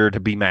easier to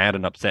be mad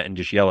and upset and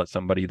just yell at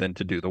somebody than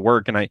to do the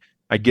work. And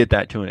I get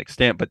that to an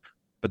extent, but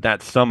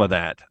that's some of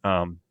that.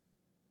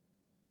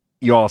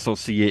 You also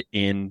see it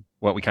in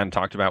what we kind of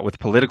talked about with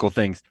political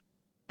things.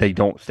 They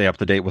don't stay up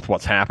to date with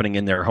what's happening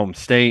in their home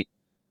state,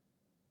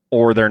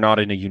 or they're not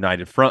in a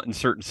united front in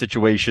certain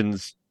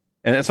situations.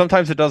 And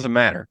sometimes it doesn't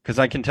matter, because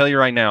I can tell you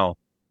right now,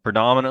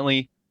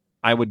 predominantly,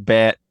 I would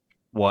bet,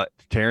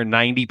 Taryn,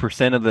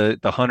 90% of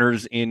the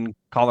hunters in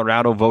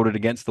Colorado voted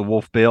against the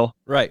wolf bill.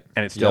 Right.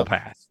 And it still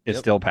passed. It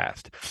still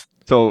passed.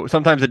 So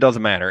sometimes it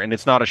doesn't matter. And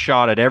it's not a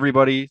shot at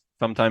everybody.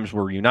 Sometimes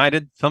we're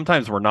united.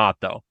 Sometimes we're not,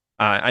 though.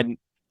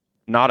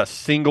 Not a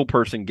single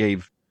person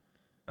gave,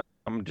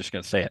 I'm just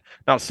going to say it,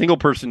 not a single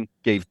person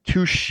gave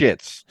two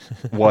shits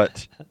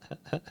what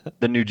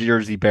the New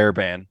Jersey bear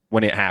ban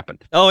when it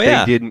happened. Oh,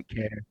 yeah. They didn't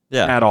care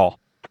at all.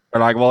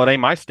 They're like, well, it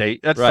ain't my state.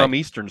 That's some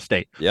eastern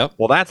state. Yep.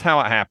 Well, that's how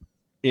it happened.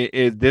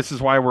 This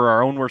is why we're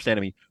our own worst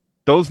enemy.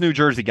 Those New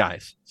Jersey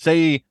guys,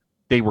 say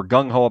they were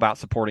gung-ho about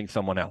supporting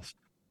someone else.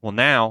 Well,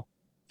 now,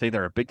 say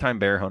they're a big-time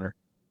bear hunter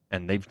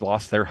and they've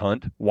lost their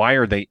hunt. Why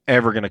are they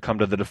ever going to come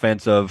to the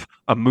defense of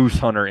a moose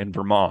hunter in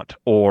Vermont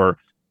or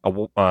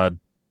a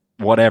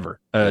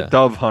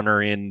dove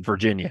hunter in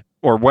Virginia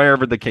or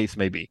wherever the case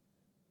may be?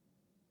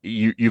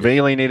 You've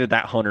alienated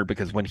that hunter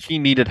because when he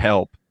needed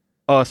help,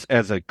 us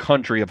as a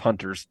country of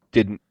hunters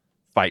didn't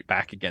fight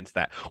back against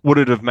that. Would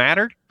it have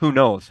mattered? Who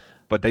knows?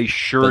 But they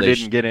sure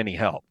didn't get any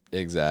help.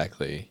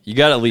 Exactly. You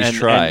got to at least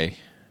try.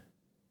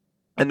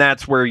 And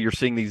that's where you're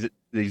seeing these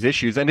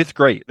issues, and it's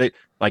great. They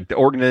like the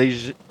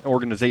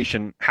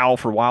organization Howl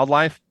for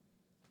Wildlife.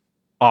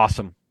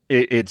 Awesome.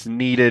 It's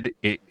needed.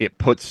 It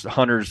puts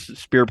hunters'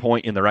 spear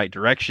point in the right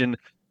direction.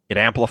 It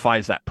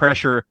amplifies that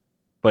pressure,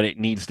 but it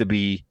needs to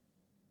be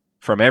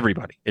from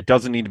everybody. It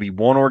doesn't need to be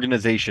one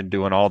organization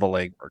doing all the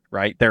legwork,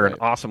 right? They're an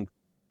awesome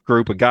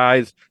group of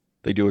guys.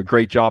 They do a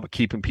great job of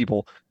keeping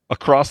people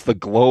across the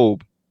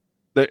globe.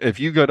 If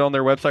you go on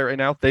their website right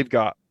now, they've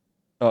got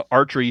an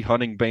archery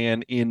hunting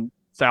ban in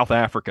South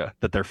Africa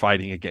that they're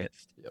fighting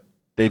against. Yep.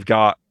 They've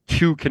got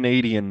 2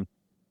 Canadian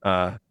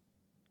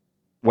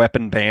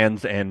weapon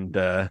bans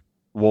and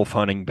wolf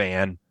hunting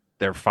ban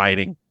they're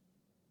fighting.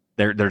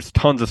 There's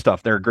tons of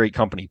stuff. They're a great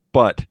company,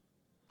 but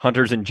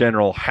hunters in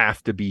general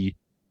have to be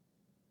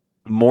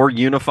more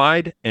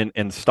unified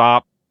and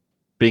stop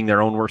being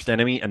their own worst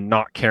enemy and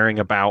not caring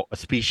about a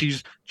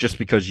species just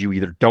because you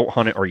either don't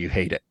hunt it or you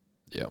hate it.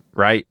 Yeah.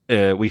 Right?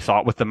 We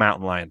saw it with the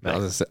mountain lion thing.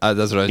 That's what I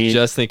was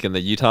just thinking,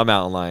 the Utah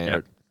mountain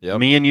lion. Yep.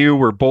 Me and you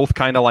were both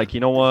kind of like, you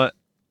know what?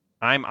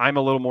 I'm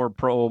a little more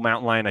pro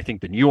mountain lion, I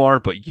think, than you are,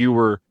 but you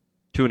were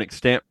to an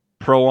extent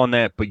pro on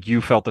that, but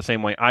you felt the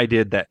same way I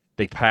did, that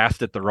they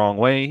passed it the wrong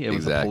way. It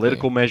was a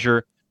political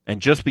measure.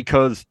 And just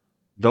because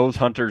those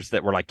hunters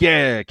that were like,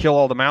 yeah, kill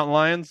all the mountain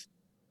lions,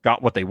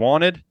 got what they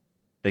wanted,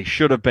 they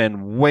should have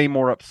been way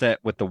more upset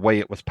with the way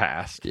it was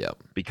passed. Yep.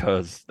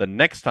 Because the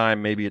next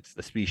time, maybe it's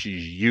the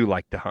species you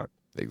like to hunt.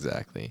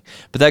 Exactly.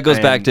 But that goes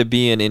back to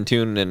being in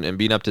tune and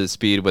being up to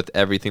speed with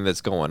everything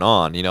that's going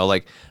on. You know,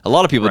 like a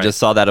lot of people just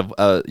saw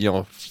that, you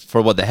know,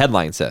 for what the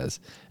headline says.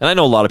 And I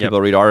know a lot of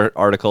people read our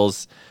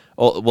articles.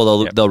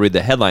 Well, they'll read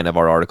the headline of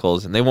our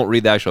articles and they won't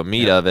read the actual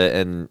meat of it.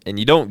 And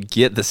you don't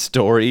get the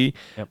story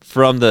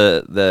from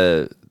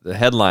the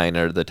headline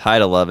or the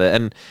title of it.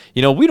 And,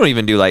 you know, we don't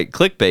even do like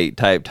clickbait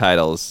type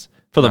titles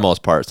for the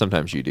most part.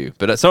 Sometimes you do.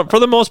 But for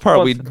the most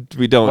part,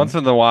 we don't. Once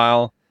in a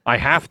while. I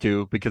have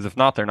to, because if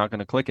not, they're not going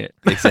to click it.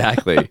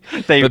 Exactly.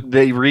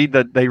 They read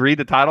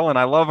the title, and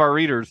I love our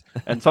readers,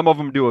 and some of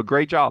them do a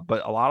great job.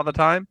 But a lot of the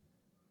time,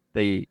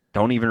 they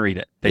don't even read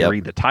it. They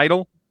read the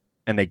title,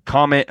 and they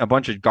comment a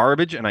bunch of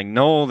garbage, and I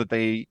know that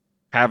they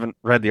haven't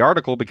read the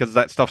article because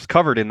that stuff's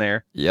covered in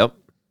there. Yep.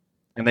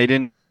 And they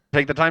didn't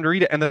take the time to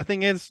read it. And the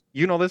thing is,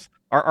 you know this,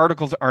 our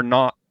articles are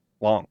not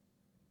long.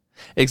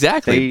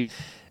 Exactly.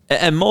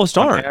 And most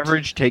aren't. On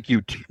average, take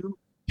you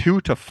 2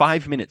 to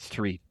 5 minutes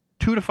to read.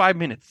 2 to 5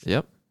 minutes.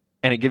 Yep.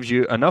 And it gives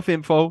you enough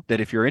info that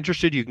if you're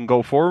interested, you can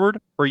go forward,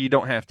 or you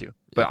don't have to.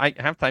 But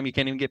half time you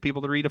can't even get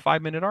people to read a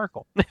 5-minute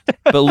article.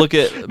 But look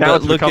at now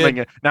it's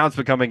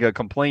becoming a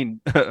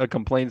complaint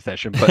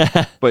session.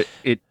 But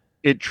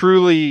it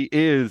truly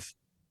is.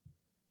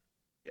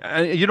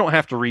 You don't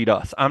have to read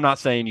us. I'm not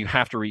saying you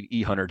have to read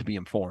eHunter to be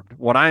informed.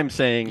 What I'm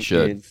saying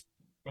is,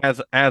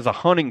 as a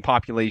hunting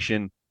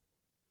population,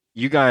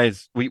 you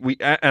guys, we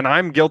and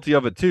I'm guilty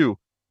of it too.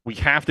 We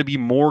have to be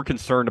more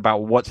concerned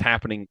about what's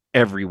happening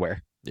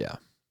everywhere. Yeah.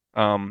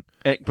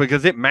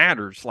 Because it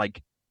matters.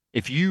 Like,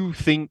 if you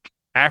think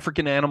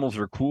African animals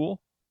are cool,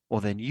 well,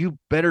 then you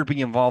better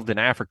be involved in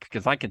Africa.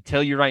 Because I can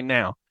tell you right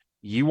now,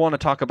 you want to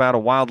talk about a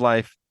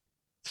wildlife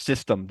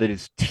system that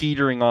is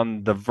teetering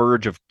on the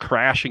verge of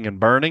crashing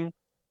and burning,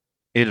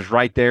 it is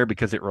right there,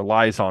 because it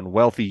relies on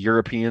wealthy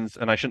Europeans.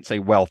 And I shouldn't say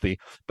wealthy,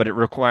 but it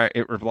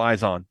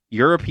relies on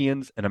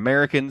Europeans and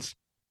Americans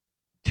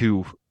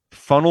to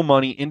funnel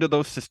money into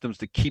those systems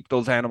to keep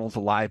those animals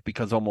alive,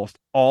 because almost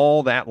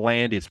all that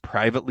land is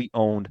privately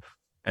owned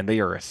and they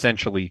are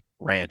essentially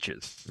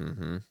ranches.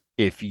 Mm-hmm.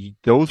 If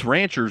those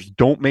ranchers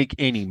don't make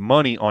any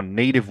money on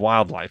native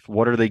wildlife,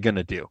 what are they going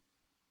to do?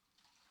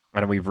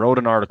 And we wrote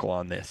an article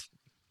on this.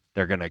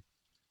 They're going to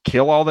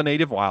kill all the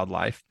native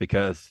wildlife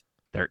because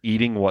they're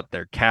eating what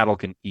their cattle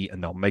can eat,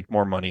 and they'll make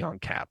more money on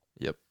cattle.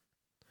 Yep.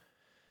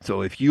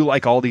 So if you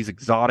like all these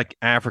exotic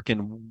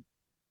African,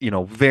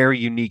 very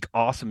unique,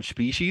 awesome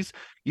species,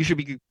 you should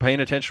be paying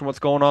attention to what's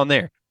going on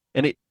there.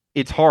 And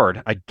it's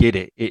hard. I get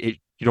it.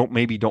 You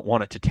don't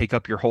want it to take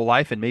up your whole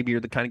life. And maybe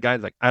you're the kind of guy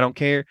that's like, I don't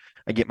care.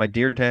 I get my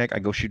deer tag. I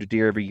go shoot a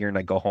deer every year and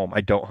I go home.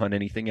 I don't hunt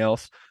anything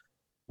else.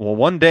 Well,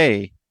 one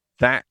day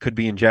that could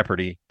be in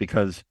jeopardy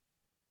because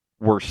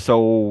we're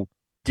so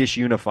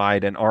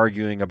disunified and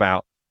arguing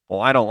about,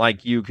 well, I don't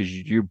like you because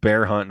you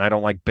bear hunt and I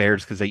don't like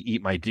bears because they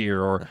eat my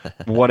deer, or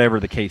whatever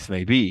the case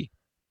may be.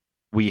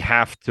 We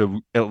have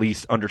to at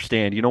least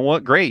understand, you know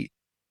what? Great.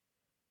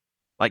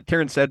 Like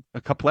Taryn said a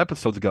couple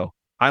episodes ago,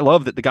 I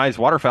love that the guys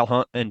waterfowl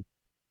hunt and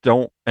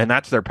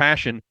that's their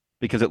passion,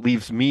 because it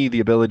leaves me the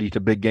ability to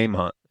big game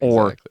hunt,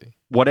 or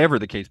whatever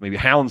the case may be.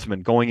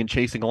 Houndsman going and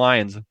chasing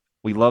lions.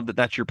 We love that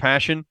that's your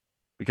passion,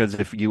 because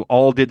if you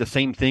all did the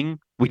same thing,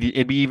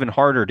 it'd be even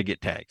harder to get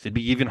tags. It'd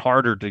be even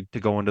harder to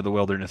go into the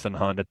wilderness and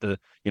hunt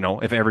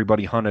if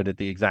everybody hunted at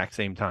the exact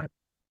same time.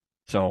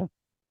 So,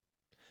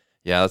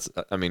 yeah,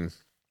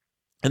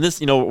 and this,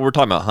 we're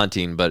talking about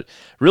hunting, but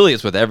really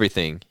it's with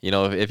everything.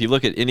 If you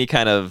look at any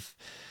kind of,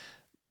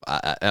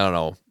 I don't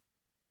know,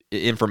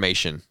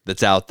 information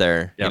that's out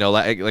there, Yep.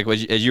 like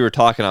as you were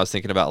talking, I was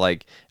thinking about,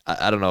 like,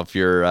 I don't know if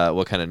you're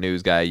what kind of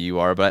news guy you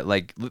are, but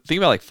like think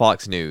about like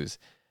Fox News.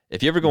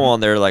 If you ever go on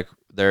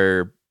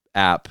their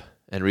app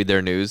and read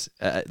their news,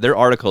 their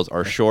articles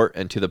are short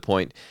and to the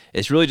point.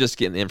 It's really just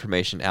getting the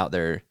information out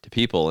there to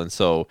people. And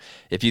so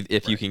if you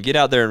can get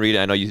out there and read it,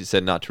 I know you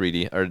said not to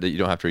read or that you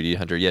don't have to read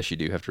eHunter. Yes, you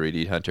do have to read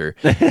eHunter,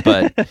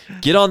 but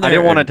get on there. I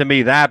didn't want it to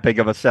be that big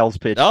of a sales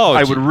pitch. Oh,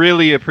 I would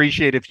really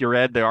appreciate if you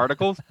read the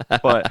articles,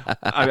 but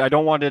I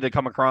don't want it to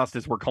come across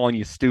as we're calling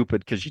you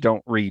stupid because you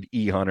don't read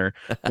eHunter.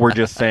 We're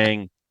just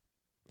saying,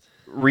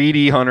 read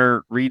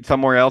eHunter, read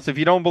somewhere else. If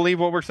you don't believe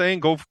what we're saying,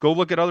 go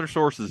look at other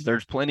sources.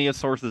 There's plenty of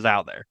sources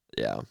out there.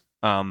 Yeah.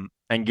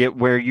 And get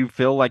where you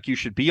feel like you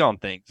should be on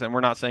things. And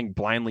we're not saying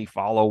blindly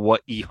follow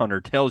what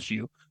eHunter tells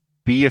you.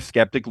 Be a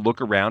skeptic,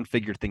 look around,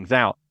 figure things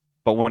out.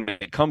 But when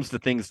it comes to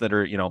things that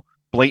are,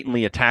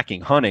 blatantly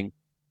attacking hunting,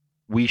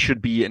 we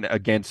should be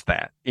against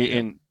that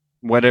in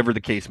whatever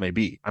the case may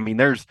be. I mean,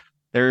 there's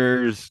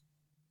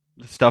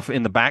stuff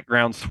in the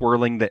background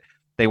swirling that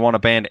they want to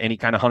ban any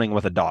kind of hunting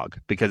with a dog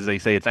because they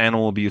say it's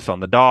animal abuse on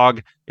the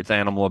dog, it's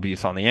animal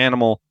abuse on the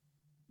animal.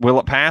 Will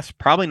it pass?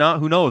 Probably not.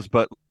 Who knows?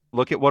 But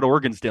look at what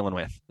Oregon's dealing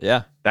with.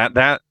 Yeah.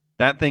 That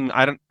thing,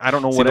 I don't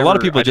know what. A lot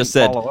of people just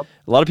said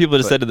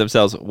to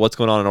themselves, "What's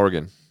going on in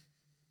Oregon?"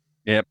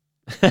 Yep.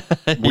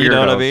 You know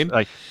what I mean?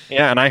 Like,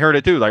 yeah, and I heard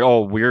it too. Like,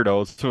 oh,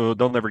 weirdos, so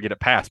they'll never get it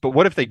passed. But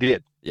what if they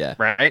did? Yeah.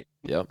 Right.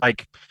 Yep.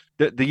 Like,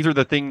 these are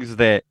the things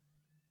that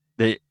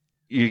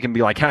you can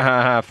be like, ha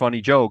ha ha,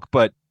 funny joke.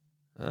 But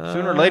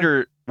sooner or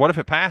later, what if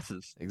it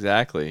passes?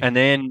 Exactly. And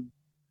then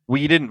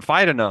we didn't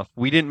fight enough.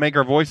 We didn't make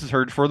our voices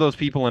heard for those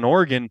people in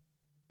Oregon.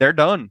 They're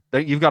done.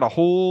 You've got a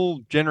whole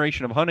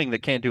generation of hunting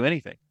that can't do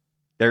anything.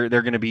 They're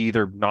going to be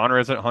either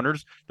non-resident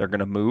hunters, they're going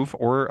to move,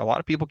 or a lot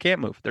of people can't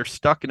move. They're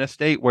stuck in a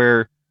state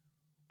where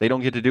they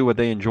don't get to do what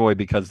they enjoy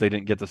because they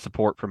didn't get the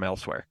support from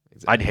elsewhere.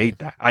 Exactly. I'd hate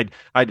that.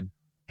 I'd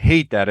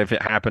hate that if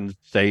it happened,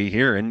 say,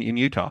 here in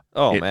Utah.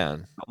 Oh,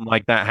 man. Something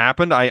like that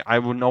happened, I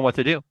wouldn't know what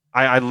to do.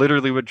 I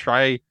literally would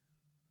try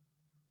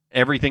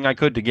everything I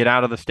could to get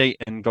out of the state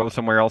and go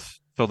somewhere else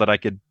so that I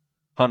could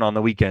hunt on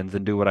the weekends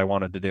and do what I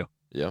wanted to do.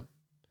 Yeah.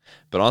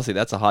 But honestly,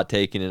 that's a hot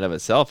take in and of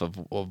itself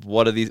of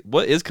what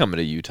is coming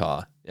to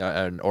Utah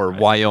or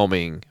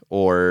Wyoming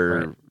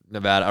or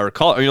Nevada or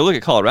Colorado. Look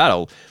at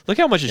Colorado. Look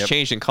how much has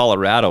changed in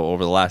Colorado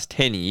over the last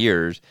 10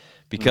 years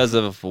because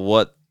of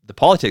what the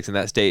politics in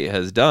that state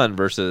has done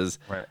versus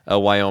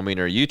Wyoming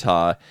or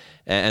Utah.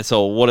 And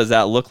so what does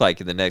that look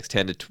like in the next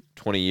 10 to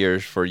 20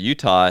 years for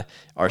Utah?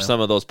 Are some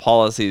of those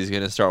policies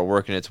going to start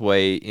working its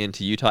way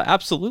into Utah?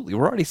 Absolutely.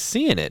 We're already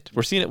seeing it.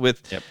 We're seeing it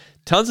with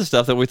tons of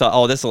stuff that we thought,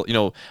 oh, this will,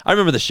 I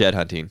remember the shed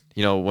hunting,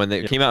 when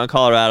they came out in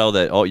Colorado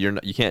that, oh,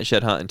 you can't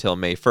shed hunt until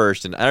May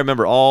 1st. And I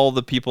remember all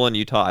the people in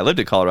Utah, I lived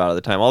in Colorado at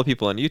the time, all the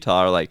people in Utah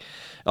are like,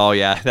 oh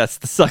yeah, that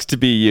sucks to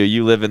be you.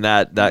 You live in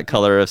that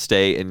color of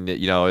state. And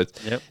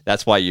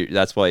that's why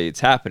it's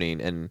happening.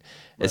 And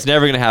it's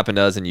never going to happen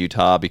to us in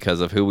Utah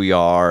because of who we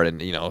are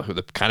and, who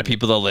the kind of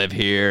people that live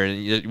here.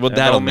 And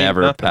that'll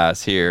never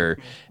pass here.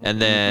 And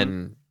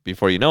then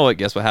before you know it,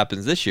 guess what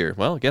happens this year?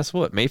 Well, guess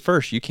what? May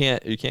 1st, you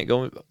can't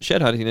go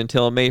shed hunting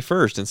until May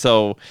 1st. And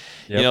so,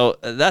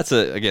 that's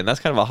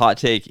kind of a hot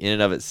take in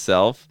and of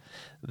itself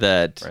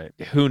that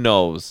who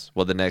knows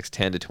what the next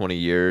 10 to 20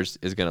 years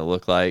is going to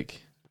look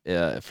like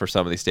for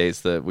some of these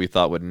states that we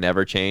thought would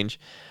never change.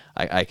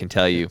 I can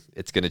tell you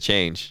it's going to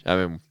change. I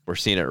mean, we're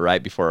seeing it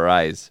right before our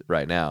eyes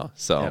right now.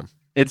 So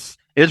it's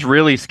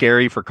really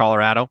scary for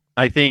Colorado.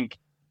 I think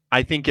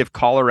if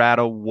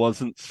Colorado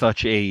wasn't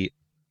such a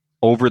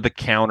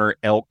over-the-counter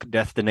elk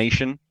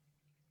destination,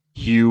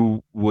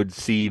 you would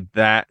see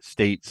that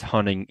state's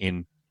hunting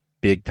in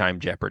big-time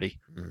jeopardy.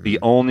 Mm-hmm. The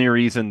only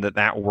reason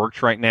that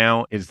works right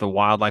now is the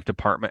wildlife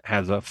department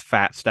has a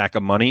fat stack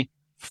of money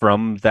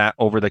from that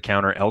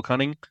over-the-counter elk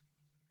hunting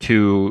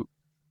to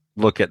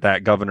look at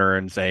that governor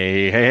and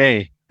say,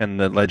 hey,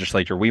 and the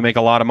legislature, we make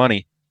a lot of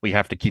money. We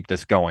have to keep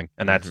this going.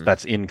 And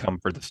that's income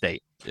for the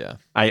state. Yeah.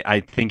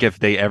 I think if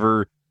they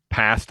ever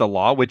passed a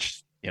law,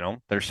 which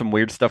there's some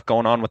weird stuff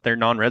going on with their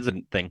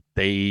non-resident thing.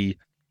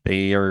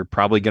 They are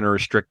probably going to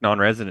restrict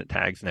non-resident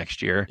tags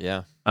next year.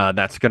 Yeah.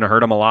 That's going to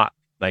hurt them a lot.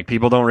 Like,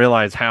 people don't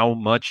realize how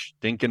much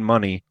stinking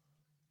money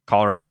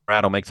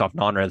Colorado makes off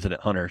non-resident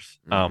hunters.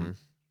 And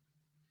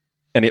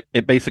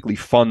it basically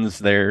funds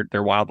their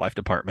wildlife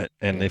department.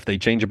 And if they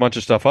change a bunch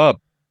of stuff up,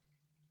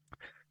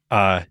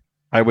 I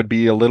would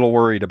be a little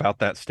worried about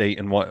that state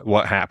and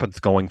what happens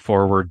going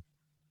forward.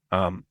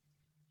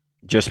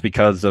 Just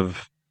because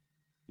of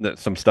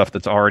some stuff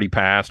that's already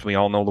passed. We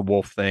all know the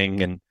wolf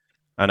thing,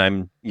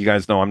 and you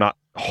guys know I'm not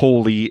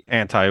wholly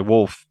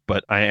anti-wolf,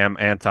 but I am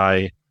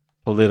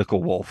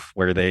anti-political wolf,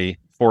 where they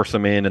force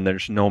them in and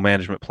there's no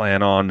management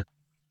plan on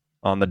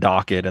the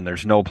docket, and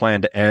there's no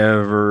plan to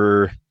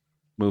ever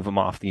move them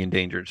off the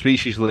endangered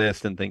species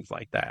list and things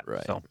like that.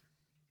 Right. So,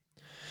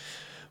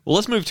 Well,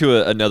 let's move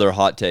to another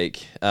hot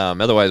take.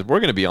 Otherwise,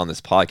 we're going to be on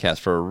this podcast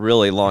for a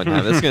really long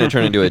time. This is going to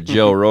turn into a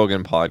Joe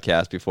Rogan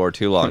podcast before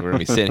too long. We're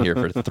going to be sitting here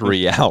for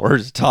 3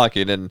 hours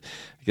talking, and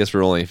I guess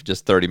we're only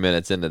just 30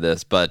 minutes into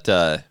this. But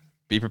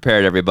be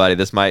prepared, everybody.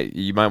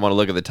 You might want to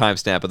look at the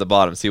timestamp at the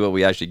bottom, see what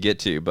we actually get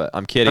to. But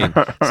I'm kidding.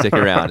 Stick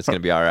around. It's going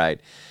to be all right.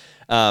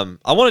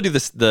 I want to do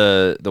this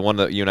the one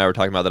that you and I were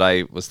talking about that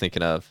I was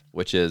thinking of,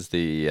 which is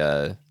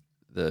the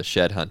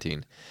shed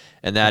hunting.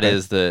 And that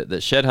is the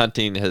shed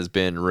hunting has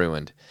been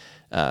ruined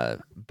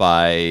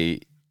by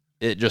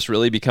it just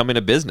really becoming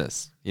a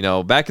business. You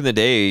know, back in the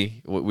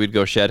day, we'd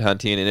go shed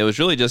hunting, and it was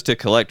really just to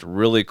collect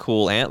really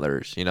cool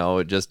antlers. You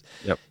know,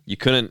 you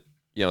couldn't.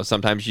 You know,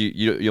 sometimes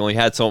you only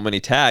had so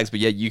many tags, but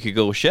yet you could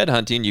go shed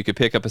hunting. You could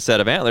pick up a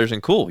set of antlers,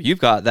 and cool, you've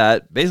got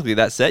basically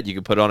that set. You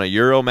could put on a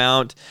Euro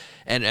mount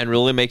and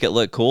really make it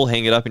look cool.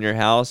 Hang it up in your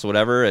house,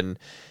 whatever, and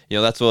you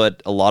know, that's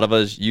what a lot of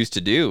us used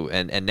to do.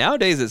 And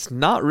nowadays, it's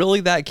not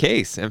really that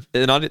case.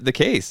 Not the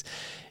case.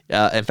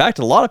 In fact,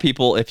 a lot of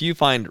people, if you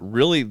find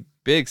really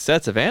big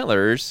sets of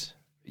antlers,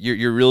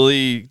 you're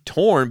really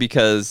torn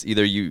because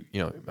either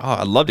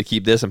I'd love to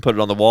keep this and put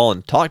it on the wall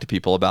and talk to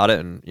people about it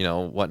and, you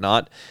know,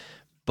 whatnot.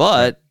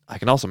 But I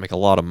can also make a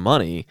lot of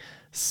money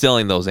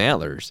selling those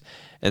antlers.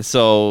 And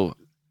so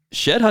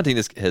shed hunting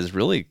has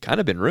really kind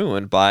of been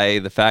ruined by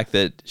the fact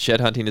that shed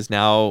hunting is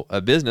now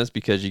a business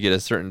because you get a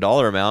certain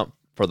dollar amount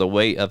for the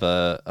weight of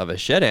a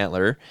shed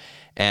antler,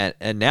 and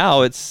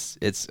now it's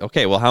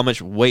okay. Well, how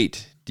much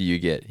weight do you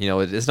get? You know,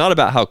 it's not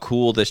about how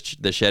cool the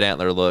shed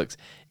antler looks.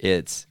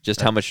 It's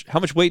just how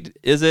much weight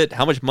is it?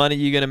 How much money are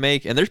you going to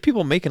make? And there's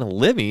people making a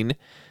living. At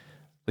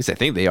least I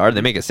think they are. They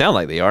make it sound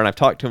like they are. And I've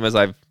talked to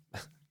them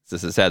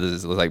this is sad. This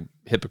is like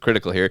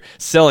hypocritical here.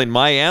 Selling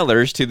my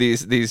antlers to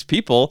these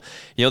people.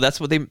 You know, that's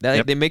what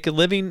they make a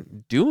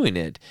living doing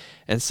it.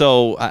 And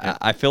so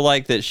I feel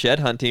like that shed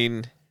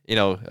hunting. You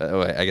know,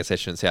 I guess I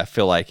shouldn't say I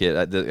feel like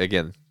it.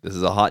 Again, this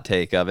is a hot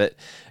take of it.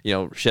 You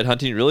know, shed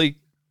hunting really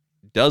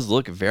does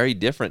look very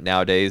different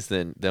nowadays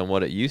than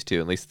what it used to.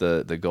 At least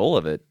the goal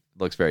of it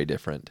looks very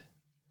different.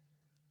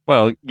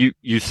 Well,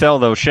 you sell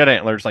those shed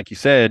antlers, like you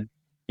said,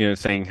 you know,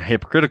 saying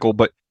hypocritical,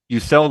 but you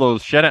sell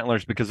those shed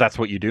antlers because that's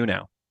what you do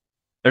now.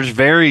 There's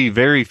very,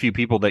 very few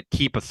people that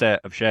keep a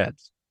set of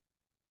sheds.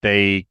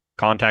 They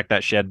contact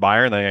that shed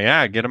buyer and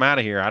they get them out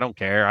of here. I don't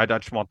care. I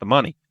just want the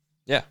money.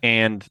 Yeah.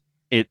 And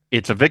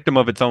it's a victim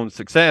of its own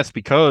success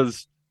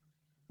because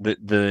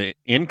the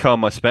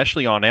income,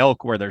 especially on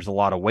elk, where there's a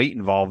lot of weight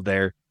involved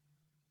there.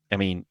 I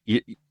mean,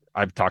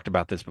 I've talked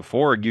about this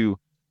before.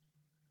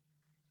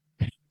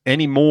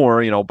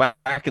 Anymore, you know,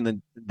 back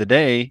in the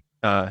day,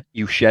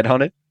 you shed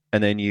hunted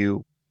and then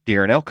you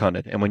deer and elk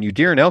hunted. And when you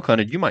deer and elk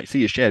hunted, you might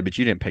see a shed, but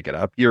you didn't pick it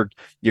up. You're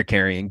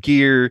carrying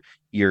gear.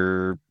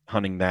 You're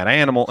hunting that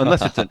animal,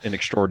 unless it's an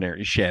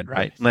extraordinary shed,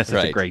 right? Unless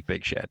it's a great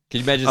big shed. Can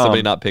you imagine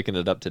somebody not picking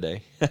it up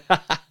today?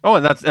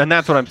 And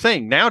that's what I'm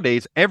saying.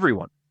 Nowadays,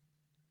 everyone,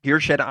 deer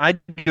shed, I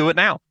do it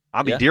now.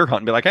 I'll be deer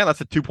hunting, be like, hey, that's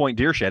a 2-point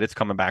deer shed. It's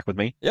coming back with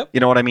me. Yep. You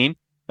know what I mean?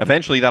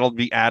 Eventually, that'll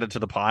be added to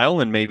the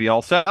pile, and maybe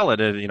I'll sell it.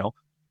 You know,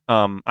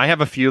 I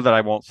have a few that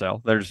I won't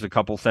sell. There's a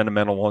couple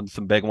sentimental ones,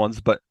 some big ones,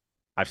 but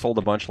I've sold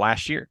a bunch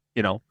last year.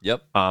 You know.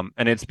 Yep.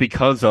 And it's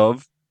because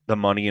of the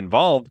money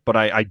involved. But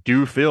I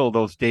do feel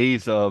those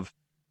days of,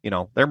 you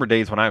know, there were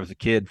days when I was a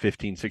kid,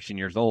 15, 16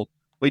 years old,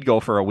 we'd go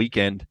for a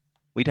weekend.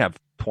 We'd have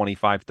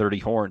 25, 30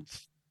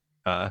 horns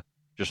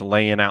just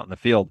laying out in the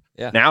field.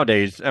 Yeah.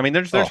 Nowadays, I mean,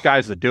 there's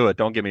guys that do it.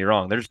 Don't get me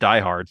wrong. There's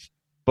diehards.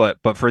 But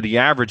for the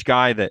average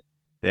guy that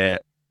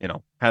you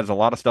know, has a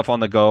lot of stuff on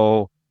the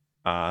go,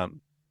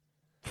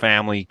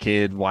 family,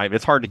 kid, wife,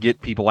 it's hard to get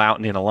people out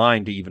and in a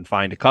line to even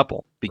find a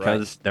couple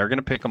because they're going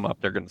to pick them up.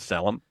 They're going to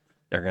sell them.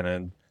 They're going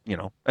to, you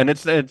know, and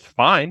it's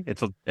fine.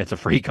 It's a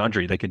free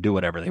country. They can do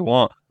whatever they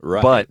want.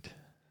 Right. But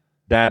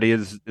that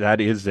is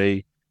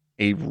a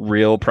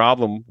real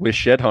problem with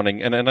shed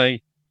hunting.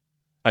 And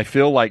I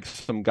feel like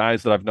some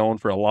guys that I've known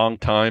for a long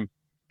time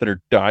that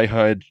are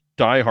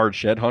diehard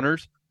shed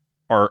hunters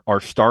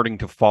are starting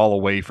to fall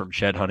away from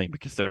shed hunting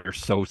because they're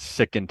so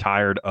sick and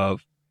tired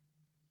of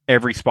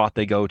every spot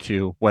they go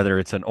to, whether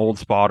it's an old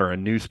spot or a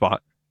new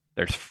spot.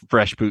 There's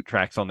fresh boot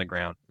tracks on the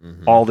ground.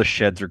 Mm-hmm. All the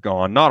sheds are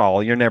gone. Not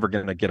all. You're never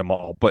going to get them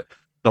all, but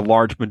the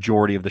large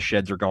majority of the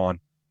sheds are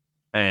gone.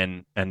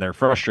 And they're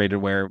frustrated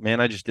where,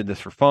 man, I just did this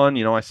for fun.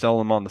 You know, I sell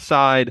them on the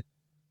side.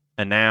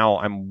 And now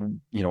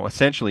I'm, you know,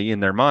 essentially in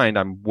their mind,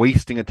 I'm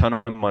wasting a ton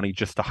of money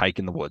just to hike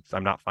in the woods.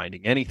 I'm not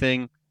finding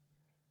anything.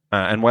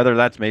 And whether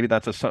maybe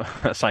that's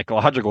a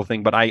psychological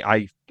thing, but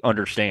I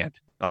understand.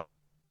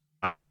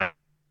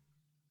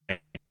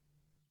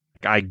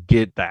 I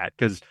get that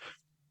because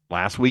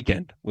last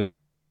weekend we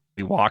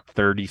walked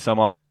 30 some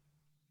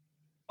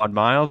odd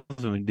miles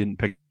and we didn't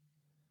pick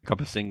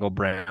up a single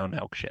brown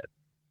elk shed.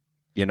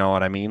 You know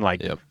what I mean?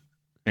 Like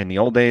in the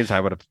old days, I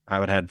would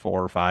have had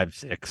 4 or 5,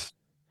 6.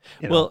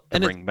 To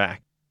bring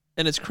back.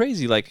 And it's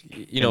crazy, like,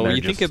 you know, when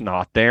you think it's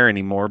not there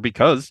anymore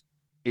because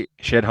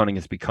shed hunting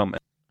has become.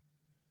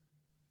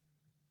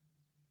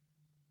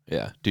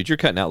 Yeah, dude, you're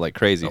cutting out like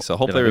crazy. So did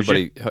hopefully I lose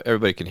you?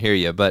 everybody can hear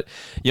you. But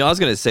I was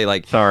gonna say,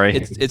 like, Sorry.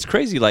 it's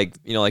crazy. Like,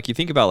 like you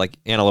think about like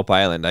Antelope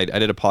Island. I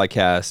did a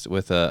podcast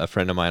with a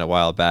friend of mine a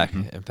while back.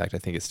 In fact, I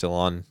think it's still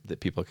on that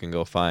people can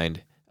go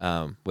find,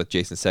 with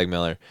Jason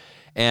Segmiller.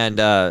 And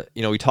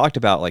we talked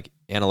about like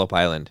Antelope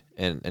Island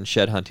and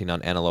shed hunting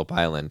on Antelope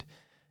Island,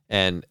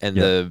 and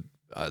the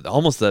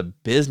almost the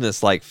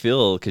business like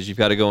feel, because you've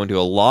got to go into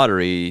a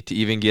lottery to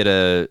even get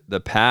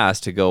the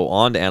pass to go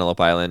on to Antelope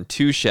Island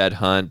to shed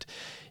hunt.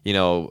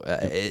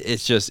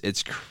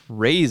 It's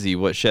crazy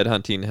what shed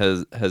hunting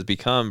has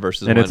become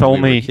versus And when it's we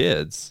only were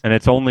kids. And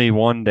it's only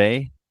one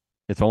day.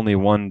 It's only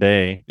one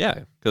day.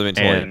 Yeah, because it's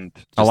And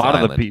a lot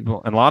of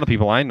the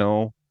people I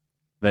know,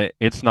 that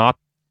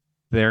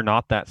they're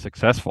not that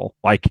successful.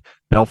 Like,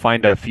 they'll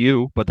find a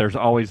few, but there's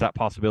always that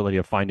possibility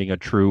of finding a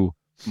true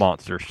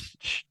monster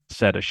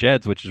set of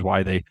sheds, which is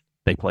why they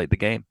played the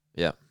game.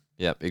 Yeah,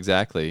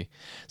 exactly.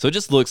 So it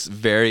just looks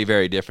very,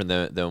 very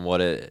different than what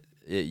it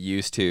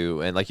used to.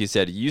 And like you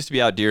said, you used to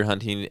be out deer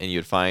hunting and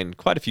you'd find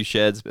quite a few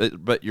sheds,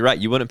 but you're right,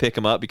 you wouldn't pick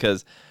them up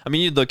because,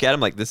 you'd look at them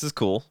like, this is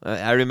cool.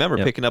 I remember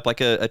picking up like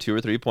a 2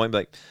 or 3 point,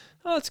 like,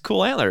 oh, it's a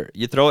cool antler.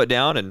 You throw it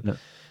down and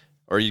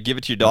or you give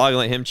it to your dog and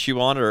let him chew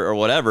on it or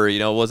whatever.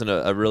 It wasn't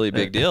a really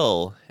big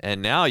deal.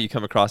 And now you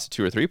come across a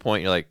 2 or 3 point,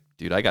 and you're like,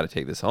 dude, I got to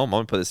take this home. I'm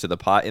gonna put this in the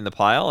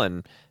pile,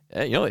 and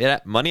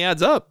money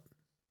adds up.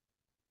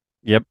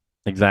 Yep,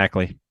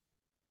 exactly.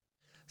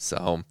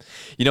 So,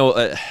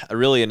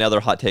 really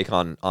another hot take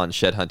on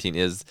shed hunting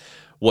is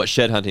what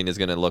shed hunting is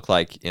going to look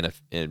like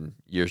in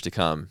years to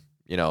come.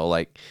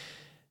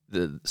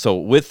 So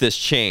with this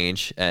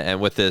change and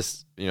with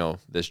this,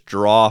 this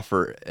draw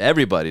for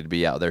everybody to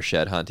be out there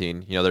shed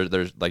hunting,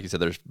 there's like you said,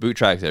 there's boot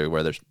tracks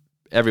everywhere.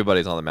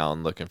 Everybody's on the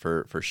mountain looking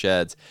for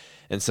sheds.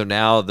 And so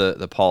now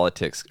the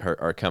politics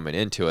are coming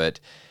into it.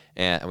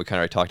 And we kind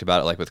of already talked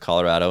about it, like with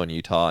Colorado and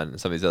Utah and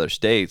some of these other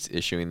states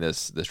issuing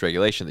this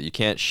regulation that you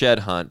can't shed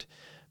hunt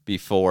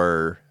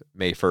before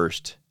May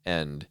 1st.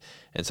 And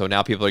so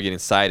now people are getting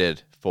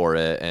cited for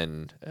it.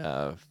 And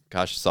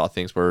I saw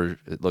things where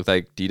it looked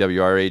like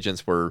DWR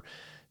agents were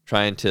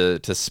trying to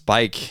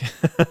spike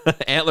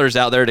antlers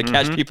out there to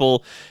catch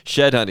people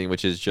shed hunting,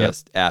 which is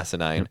just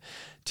asinine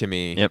to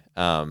me. Yep.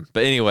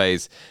 But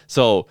anyways,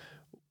 so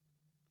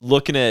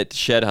looking at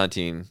shed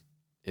hunting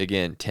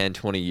again 10,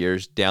 20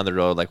 years down the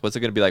road, like what's it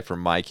going to be like for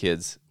my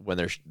kids when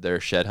they're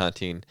shed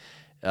hunting,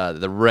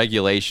 the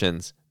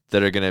regulations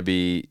that are going to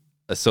be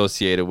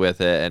associated with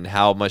it, and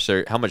how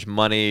much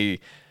money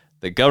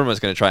the government's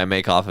going to try and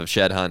make off of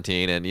shed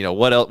hunting, and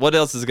what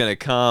else is going to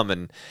come.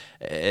 And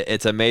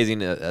it's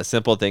amazing, a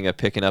simple thing of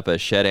picking up a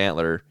shed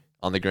antler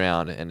on the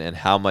ground and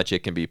how much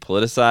it can be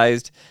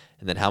politicized,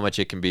 and then how much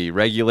it can be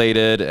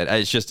regulated. And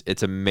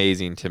it's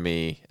amazing to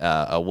me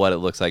what it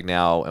looks like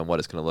now and what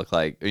it's going to look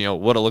like,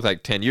 what it looked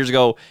like 10 years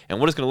ago and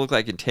what it's going to look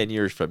like in 10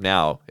 years from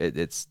now.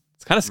 It's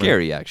kind of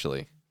scary,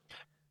 actually.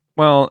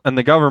 Well, and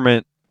the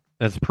government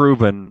has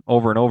proven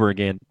over and over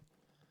again,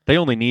 they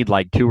only need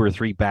like 2 or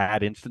 3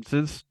 bad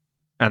instances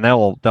and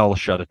they'll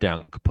shut it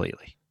down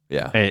completely.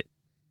 Yeah.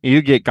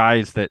 You get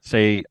guys that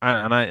say,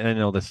 and I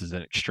know this is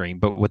an extreme,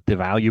 but with the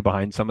value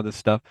behind some of this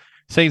stuff,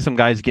 say some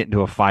guys get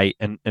into a fight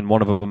and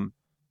one of them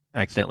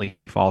accidentally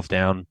falls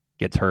down,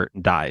 gets hurt,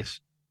 and dies.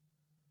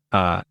 You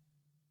have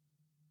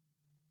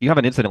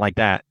an incident like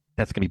that,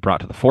 that's going to be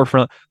brought to the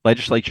forefront.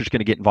 Legislature's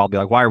going to get involved, be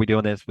like, why are we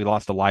doing this? We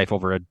lost a life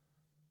over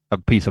a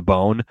piece of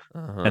bone.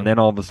 And then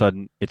all of a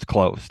sudden, it's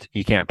closed.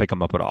 You can't pick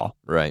them up at all.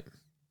 Right.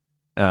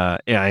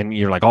 And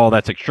you're like, oh,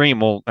 that's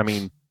extreme. Well,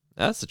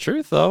 that's the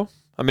truth, though.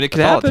 It could happen.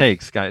 That's all it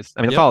takes, guys.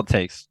 That's all it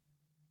takes.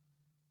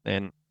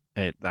 And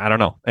I don't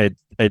know.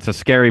 It's a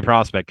scary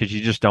prospect because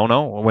you just don't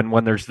know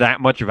when there's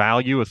that much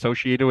value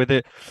associated with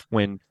it.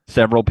 When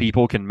several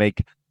people can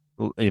make,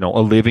 a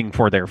living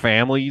for their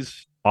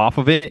families off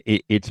of it,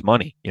 it's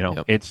money.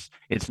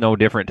 It's no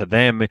different to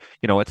them.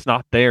 It's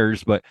not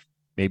theirs, but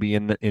maybe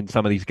in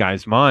some of these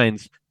guys'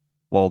 minds,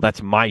 well,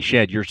 that's my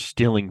shed. You're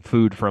stealing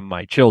food from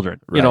my children.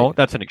 Right.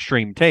 That's an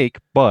extreme take,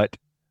 but.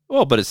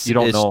 Well, but it's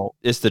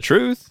the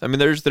truth.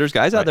 There's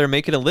guys out there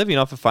making a living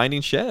off of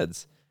finding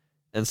sheds.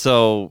 And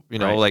so,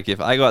 like if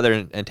I go out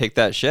there and take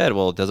that shed,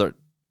 well, does it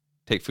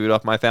take food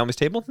off my family's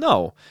table?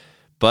 No.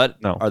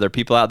 But no. Are there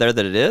people out there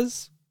that it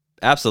is?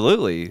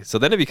 Absolutely. So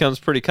then it becomes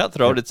pretty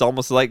cutthroat. It's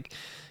almost like,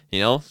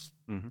 the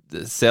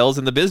sales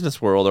in the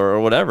business world or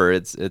whatever.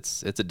 It's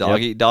a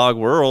dog eat dog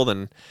world.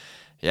 And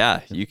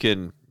you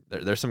can,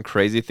 there's some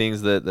crazy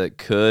things that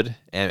could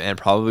and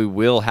probably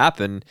will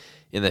happen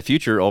in the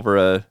future over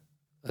a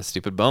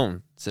stupid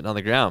bone sitting on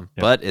the ground.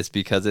 But it's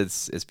because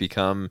it's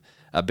become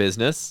a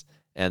business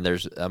and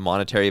there's a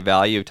monetary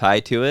value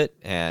tied to it,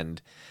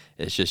 and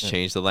it's just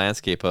changed the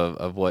landscape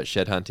of what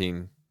shed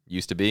hunting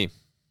used to be.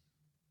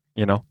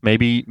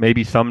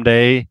 Maybe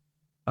someday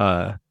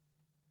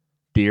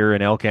deer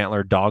and elk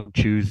antler dog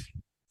chews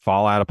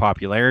fall out of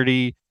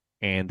popularity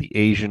and the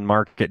Asian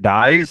market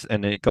dies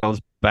and it goes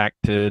back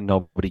to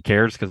nobody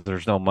cares because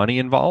there's no money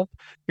involved.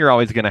 You're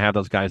always going to have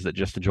those guys that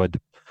just enjoyed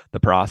the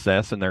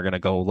process and they're going to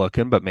go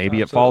looking, but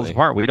maybe it falls Absolutely.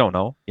 apart. We don't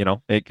know.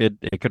 It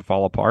could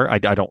fall apart. I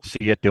don't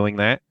see it doing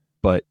that,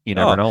 but you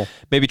never know.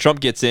 Maybe Trump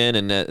gets in,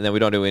 and then we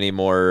don't do any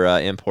more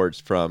imports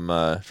from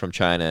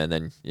China, and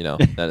then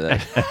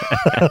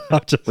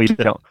We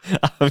don't.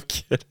 I'm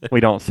kidding. We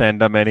don't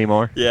send them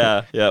anymore.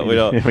 Yeah, we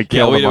don't. We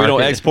kill the we don't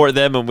market. export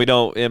them, and we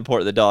don't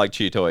import the dog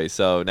chew toys.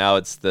 So now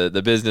it's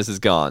the business is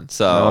gone.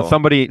 So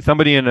somebody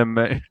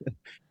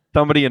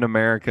in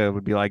America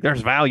would be like,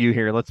 "There's value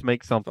here. Let's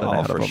make something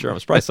out for of them." sure. I'm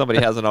surprised somebody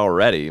hasn't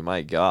already.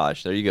 My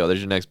gosh, there you go. There's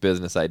your next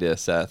business idea,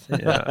 Seth.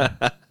 Yeah.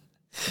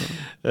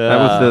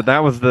 That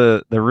was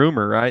the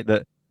rumor, right?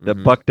 That the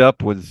Bucked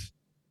Up was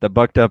the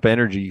Bucked Up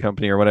Energy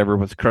Company or whatever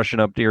was crushing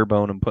up deer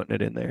bone and putting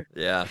it in there.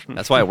 Yeah,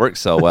 that's why it works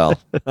so well.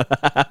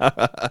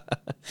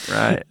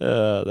 Right.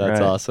 That's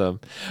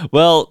awesome.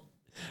 Well,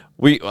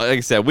 like I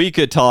said, we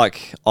could talk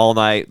all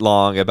night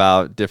long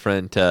about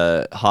different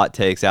hot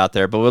takes out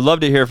there, but we'd love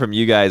to hear from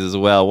you guys as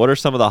well. What are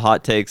some of the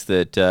hot takes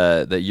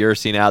that you're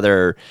seeing out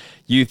there, or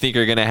you think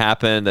are going to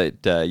happen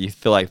that you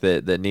feel like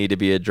that need to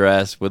be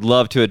addressed? Would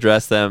love to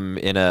address them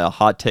in a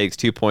hot takes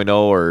 2.0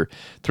 or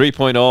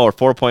 3.0 or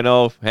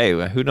 4.0.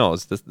 Hey, who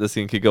knows? This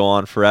thing could go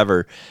on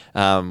forever.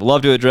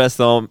 Love to address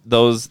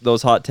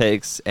those hot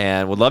takes,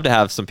 and would love to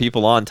have some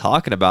people on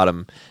talking about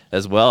them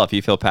as well. If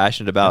you feel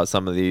passionate about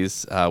some of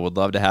these, would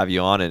love to have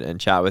you on and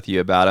chat with you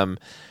about them.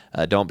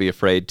 Don't be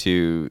afraid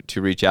to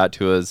reach out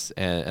to us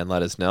and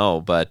let us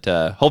know. But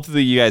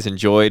hopefully you guys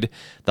enjoyed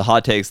the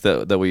hot takes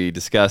that we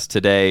discussed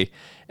today.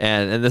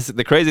 And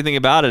the crazy thing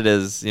about it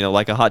is,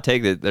 like a hot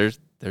take, that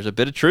there's a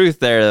bit of truth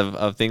there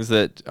of things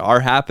that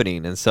are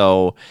happening. And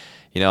so,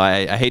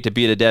 I hate to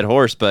beat a dead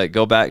horse, but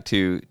go back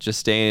to just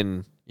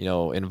staying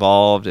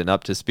involved and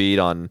up to speed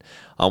on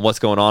what's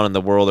going on in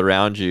the world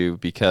around you,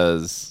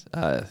 because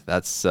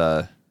that's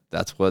the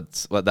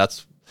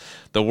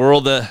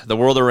world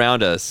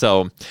around us.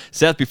 So,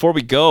 Seth, before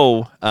we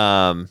go,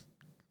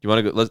 you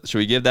want to go? Should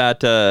we give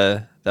that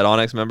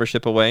onX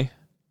membership away?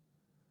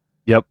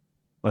 Yep,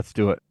 let's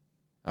do it.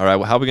 All right.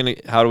 Well, how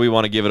do we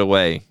want to give it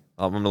away?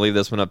 I'm gonna leave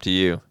this one up to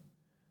you.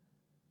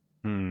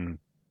 How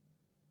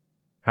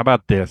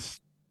about this?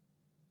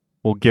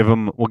 We'll give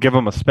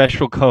them a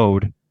special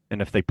code,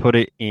 and if they put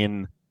it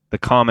in the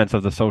comments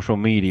of the social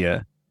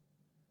media,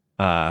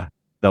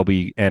 they'll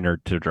be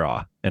entered to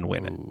draw and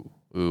win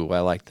it. Ooh, I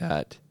like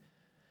that.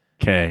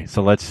 Okay,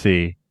 so let's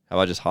see. How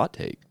about just hot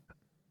take?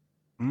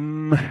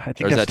 I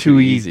think that's too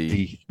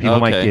easy. People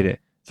might get it.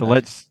 So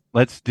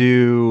let's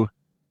do.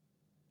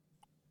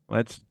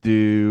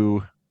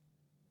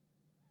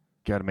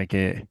 Gotta make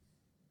it.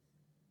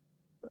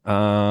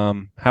 How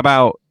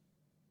about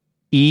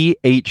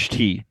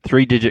EHT?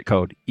 3-digit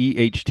code.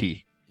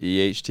 EHT.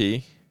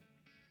 EHT.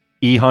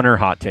 E-Hunter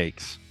Hot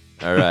Takes.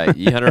 All right.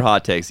 E-Hunter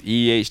Hot Takes.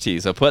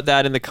 EHT. So put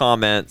that in the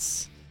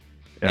comments.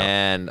 Yeah.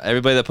 And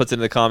everybody that puts it in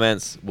the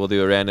comments, we'll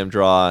do a random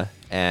draw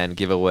and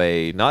give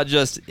away not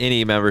just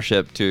any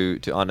membership to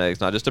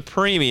onX, not just a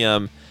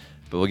premium,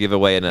 but we'll give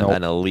away an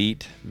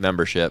elite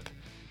membership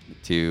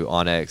to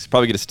onX.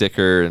 Probably get a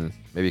sticker and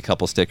maybe a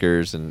couple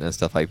stickers and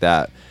stuff like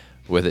that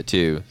with it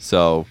too.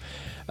 So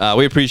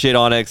we appreciate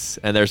onX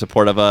and their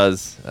support of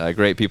us.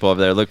 Great people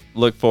over there.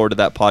 Look forward to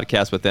that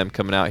podcast with them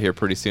coming out here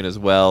pretty soon as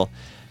well.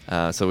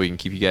 So we can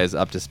keep you guys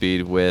up to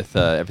speed with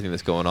everything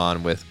that's going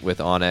on with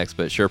onX.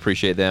 But sure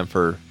appreciate them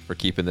for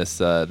keeping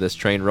this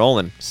train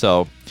rolling.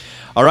 So,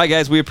 all right,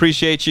 guys, we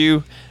appreciate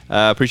you.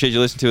 Appreciate you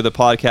listening to the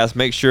podcast.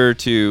 Make sure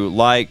to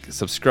like,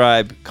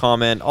 subscribe,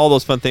 comment, all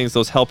those fun things.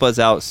 Those help us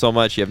out so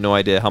much. You have no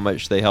idea how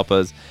much they help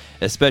us,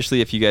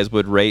 especially if you guys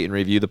would rate and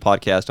review the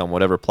podcast on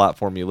whatever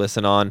platform you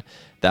listen on.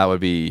 That would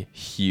be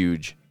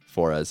huge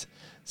for us.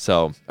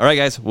 So, all right,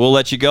 guys, we'll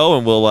let you go,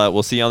 and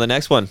we'll see you on the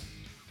next one.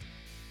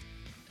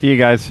 See you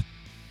guys.